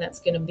amazing that's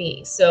going to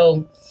be.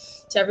 So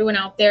to everyone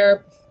out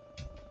there,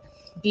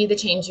 be the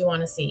change you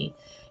want to see.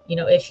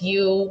 If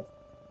you're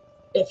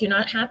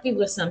not happy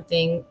with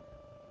something,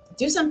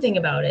 do something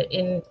about it.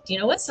 And you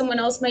know what? Someone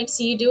else might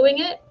see you doing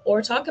it,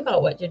 or talk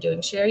about what you're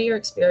doing, share your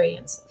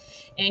experience,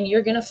 and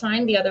you're going to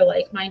find the other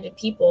like-minded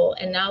people.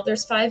 And now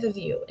there's 5 of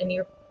you, and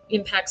your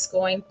impact's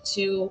going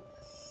to,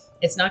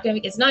 it's not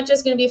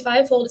just going to be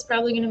 5-fold. It's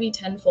probably going to be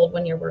 10-fold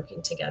when you're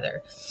working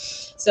together.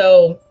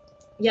 So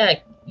yeah,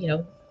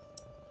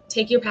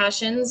 take your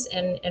passions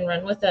and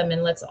run with them,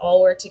 and let's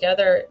all work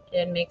together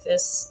and make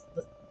this,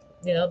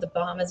 the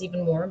Bahamas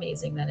even more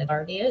amazing than it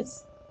already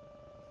is.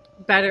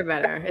 Better.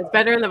 It's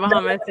better in the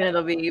Bahamas, and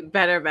it'll be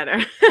better. But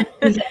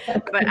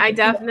I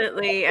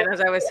definitely, and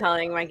as I was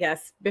telling my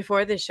guests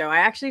before this show, I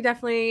actually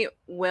definitely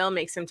will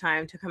make some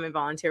time to come and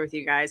volunteer with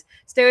you guys.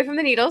 Stay away from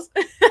the needles,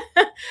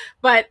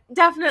 but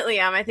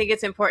definitely, I think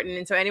it's important.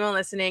 And so anyone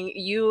listening,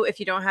 if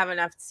you don't have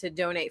enough to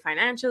donate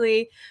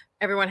financially,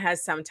 everyone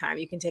has some time.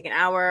 You can take an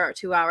hour or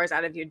 2 hours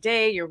out of your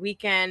day, your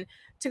weekend,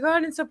 to go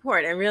out and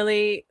support and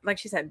really, like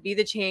she said, be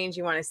the change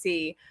you want to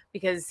see,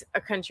 because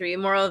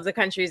moral of the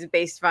country is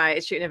based by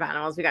shooting of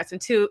animals. We got some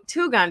two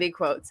Gandhi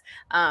quotes.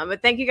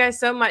 But thank you guys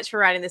so much for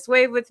riding this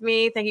wave with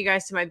me. Thank you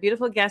guys to my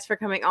beautiful guests for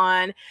coming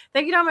on.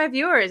 Thank you to all my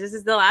viewers. This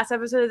is the last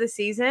episode of the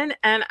season,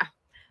 and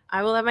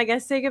I will let my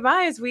guests say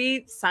goodbye as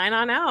we sign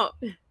on out.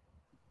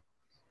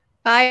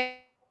 Bye.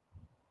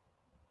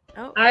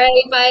 Oh. All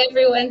right. Bye,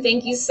 everyone.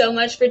 Thank you so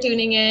much for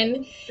tuning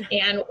in.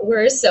 And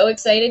we're so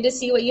excited to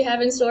see what you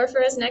have in store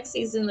for us next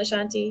season,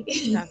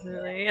 Lashanti.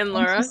 Definitely. And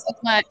Laura?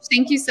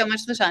 Thank you so much,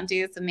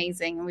 Lashanti. It's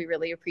amazing. And we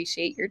really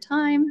appreciate your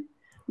time.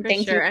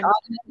 Thank you.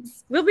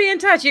 We'll be in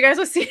touch. You guys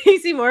will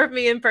see more of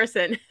me in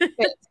person.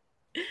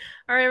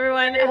 All right,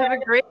 everyone. Have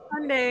a great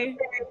Sunday.